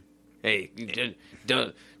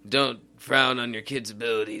 don't frown on your kid's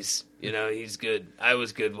abilities. You know, he's good. I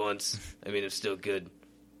was good once. I mean, I'm still good.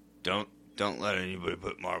 Don't let anybody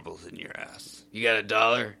put marbles in your ass. You got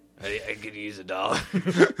 $1? I could use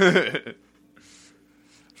 $1.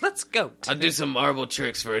 Let's go. I'll do some marble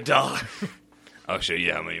tricks for $1. I'll show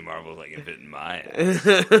you how many marbles I can fit in my ass.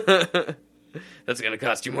 That's gonna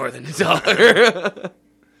cost you more than $1.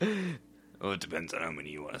 Well, it depends on how many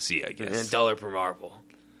you want to see, I guess. $1 per marble.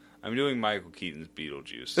 I'm doing Michael Keaton's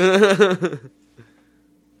Beetlejuice.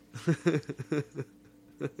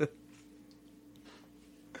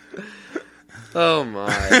 Oh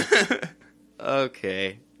my.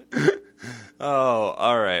 Okay. Oh,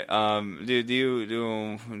 all right. Do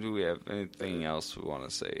we have anything else we want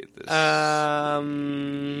to say at this?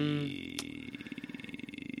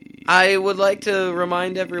 I would like to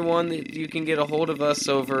remind everyone that you can get a hold of us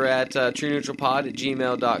over at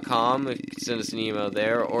trueneutralpod@gmail.com. You can send us an email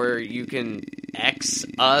there, or you can X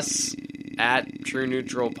us at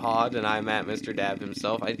trueneutralpod, and I'm at Mr. Dab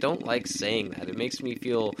himself. I don't like saying that. It makes me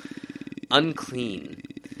feel unclean.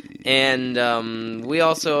 And we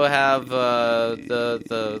also have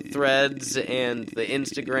the threads and the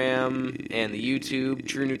Instagram and the YouTube,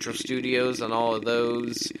 True Neutral Studios, on all of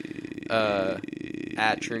those.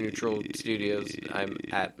 At True Neutral Studios. I'm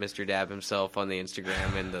at Mr. Dab himself on the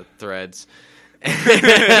Instagram and the threads.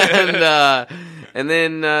 and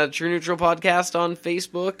then True Neutral Podcast on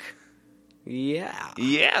Facebook. Yeah.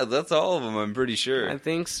 Yeah, that's all of them, I'm pretty sure. I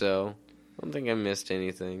think so. I don't think I missed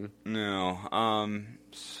anything. No. Corporate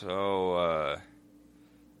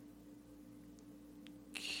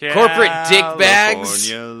dickbags.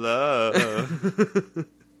 California love.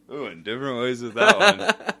 Ooh, in different ways with that one.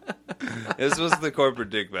 This was the corporate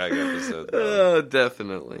dickbag episode, though. Oh,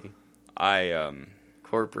 definitely.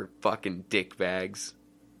 Corporate fucking dickbags.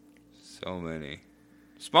 So many.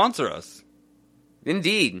 Sponsor us.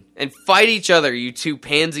 Indeed. And fight each other, you two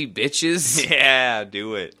pansy bitches. Yeah,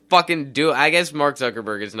 do it. Fucking do it. I guess Mark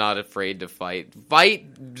Zuckerberg is not afraid to fight.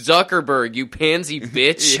 Fight Zuckerberg, you pansy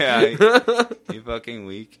bitch. Yeah, you fucking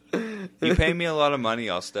weak. You pay me a lot of money,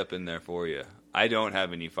 I'll step in there for you. I don't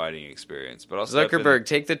have any fighting experience, but I'll step in. Zuckerberg,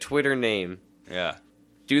 take the Twitter name. Yeah.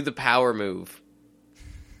 Do the power move.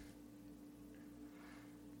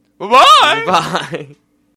 Bye-bye! Bye.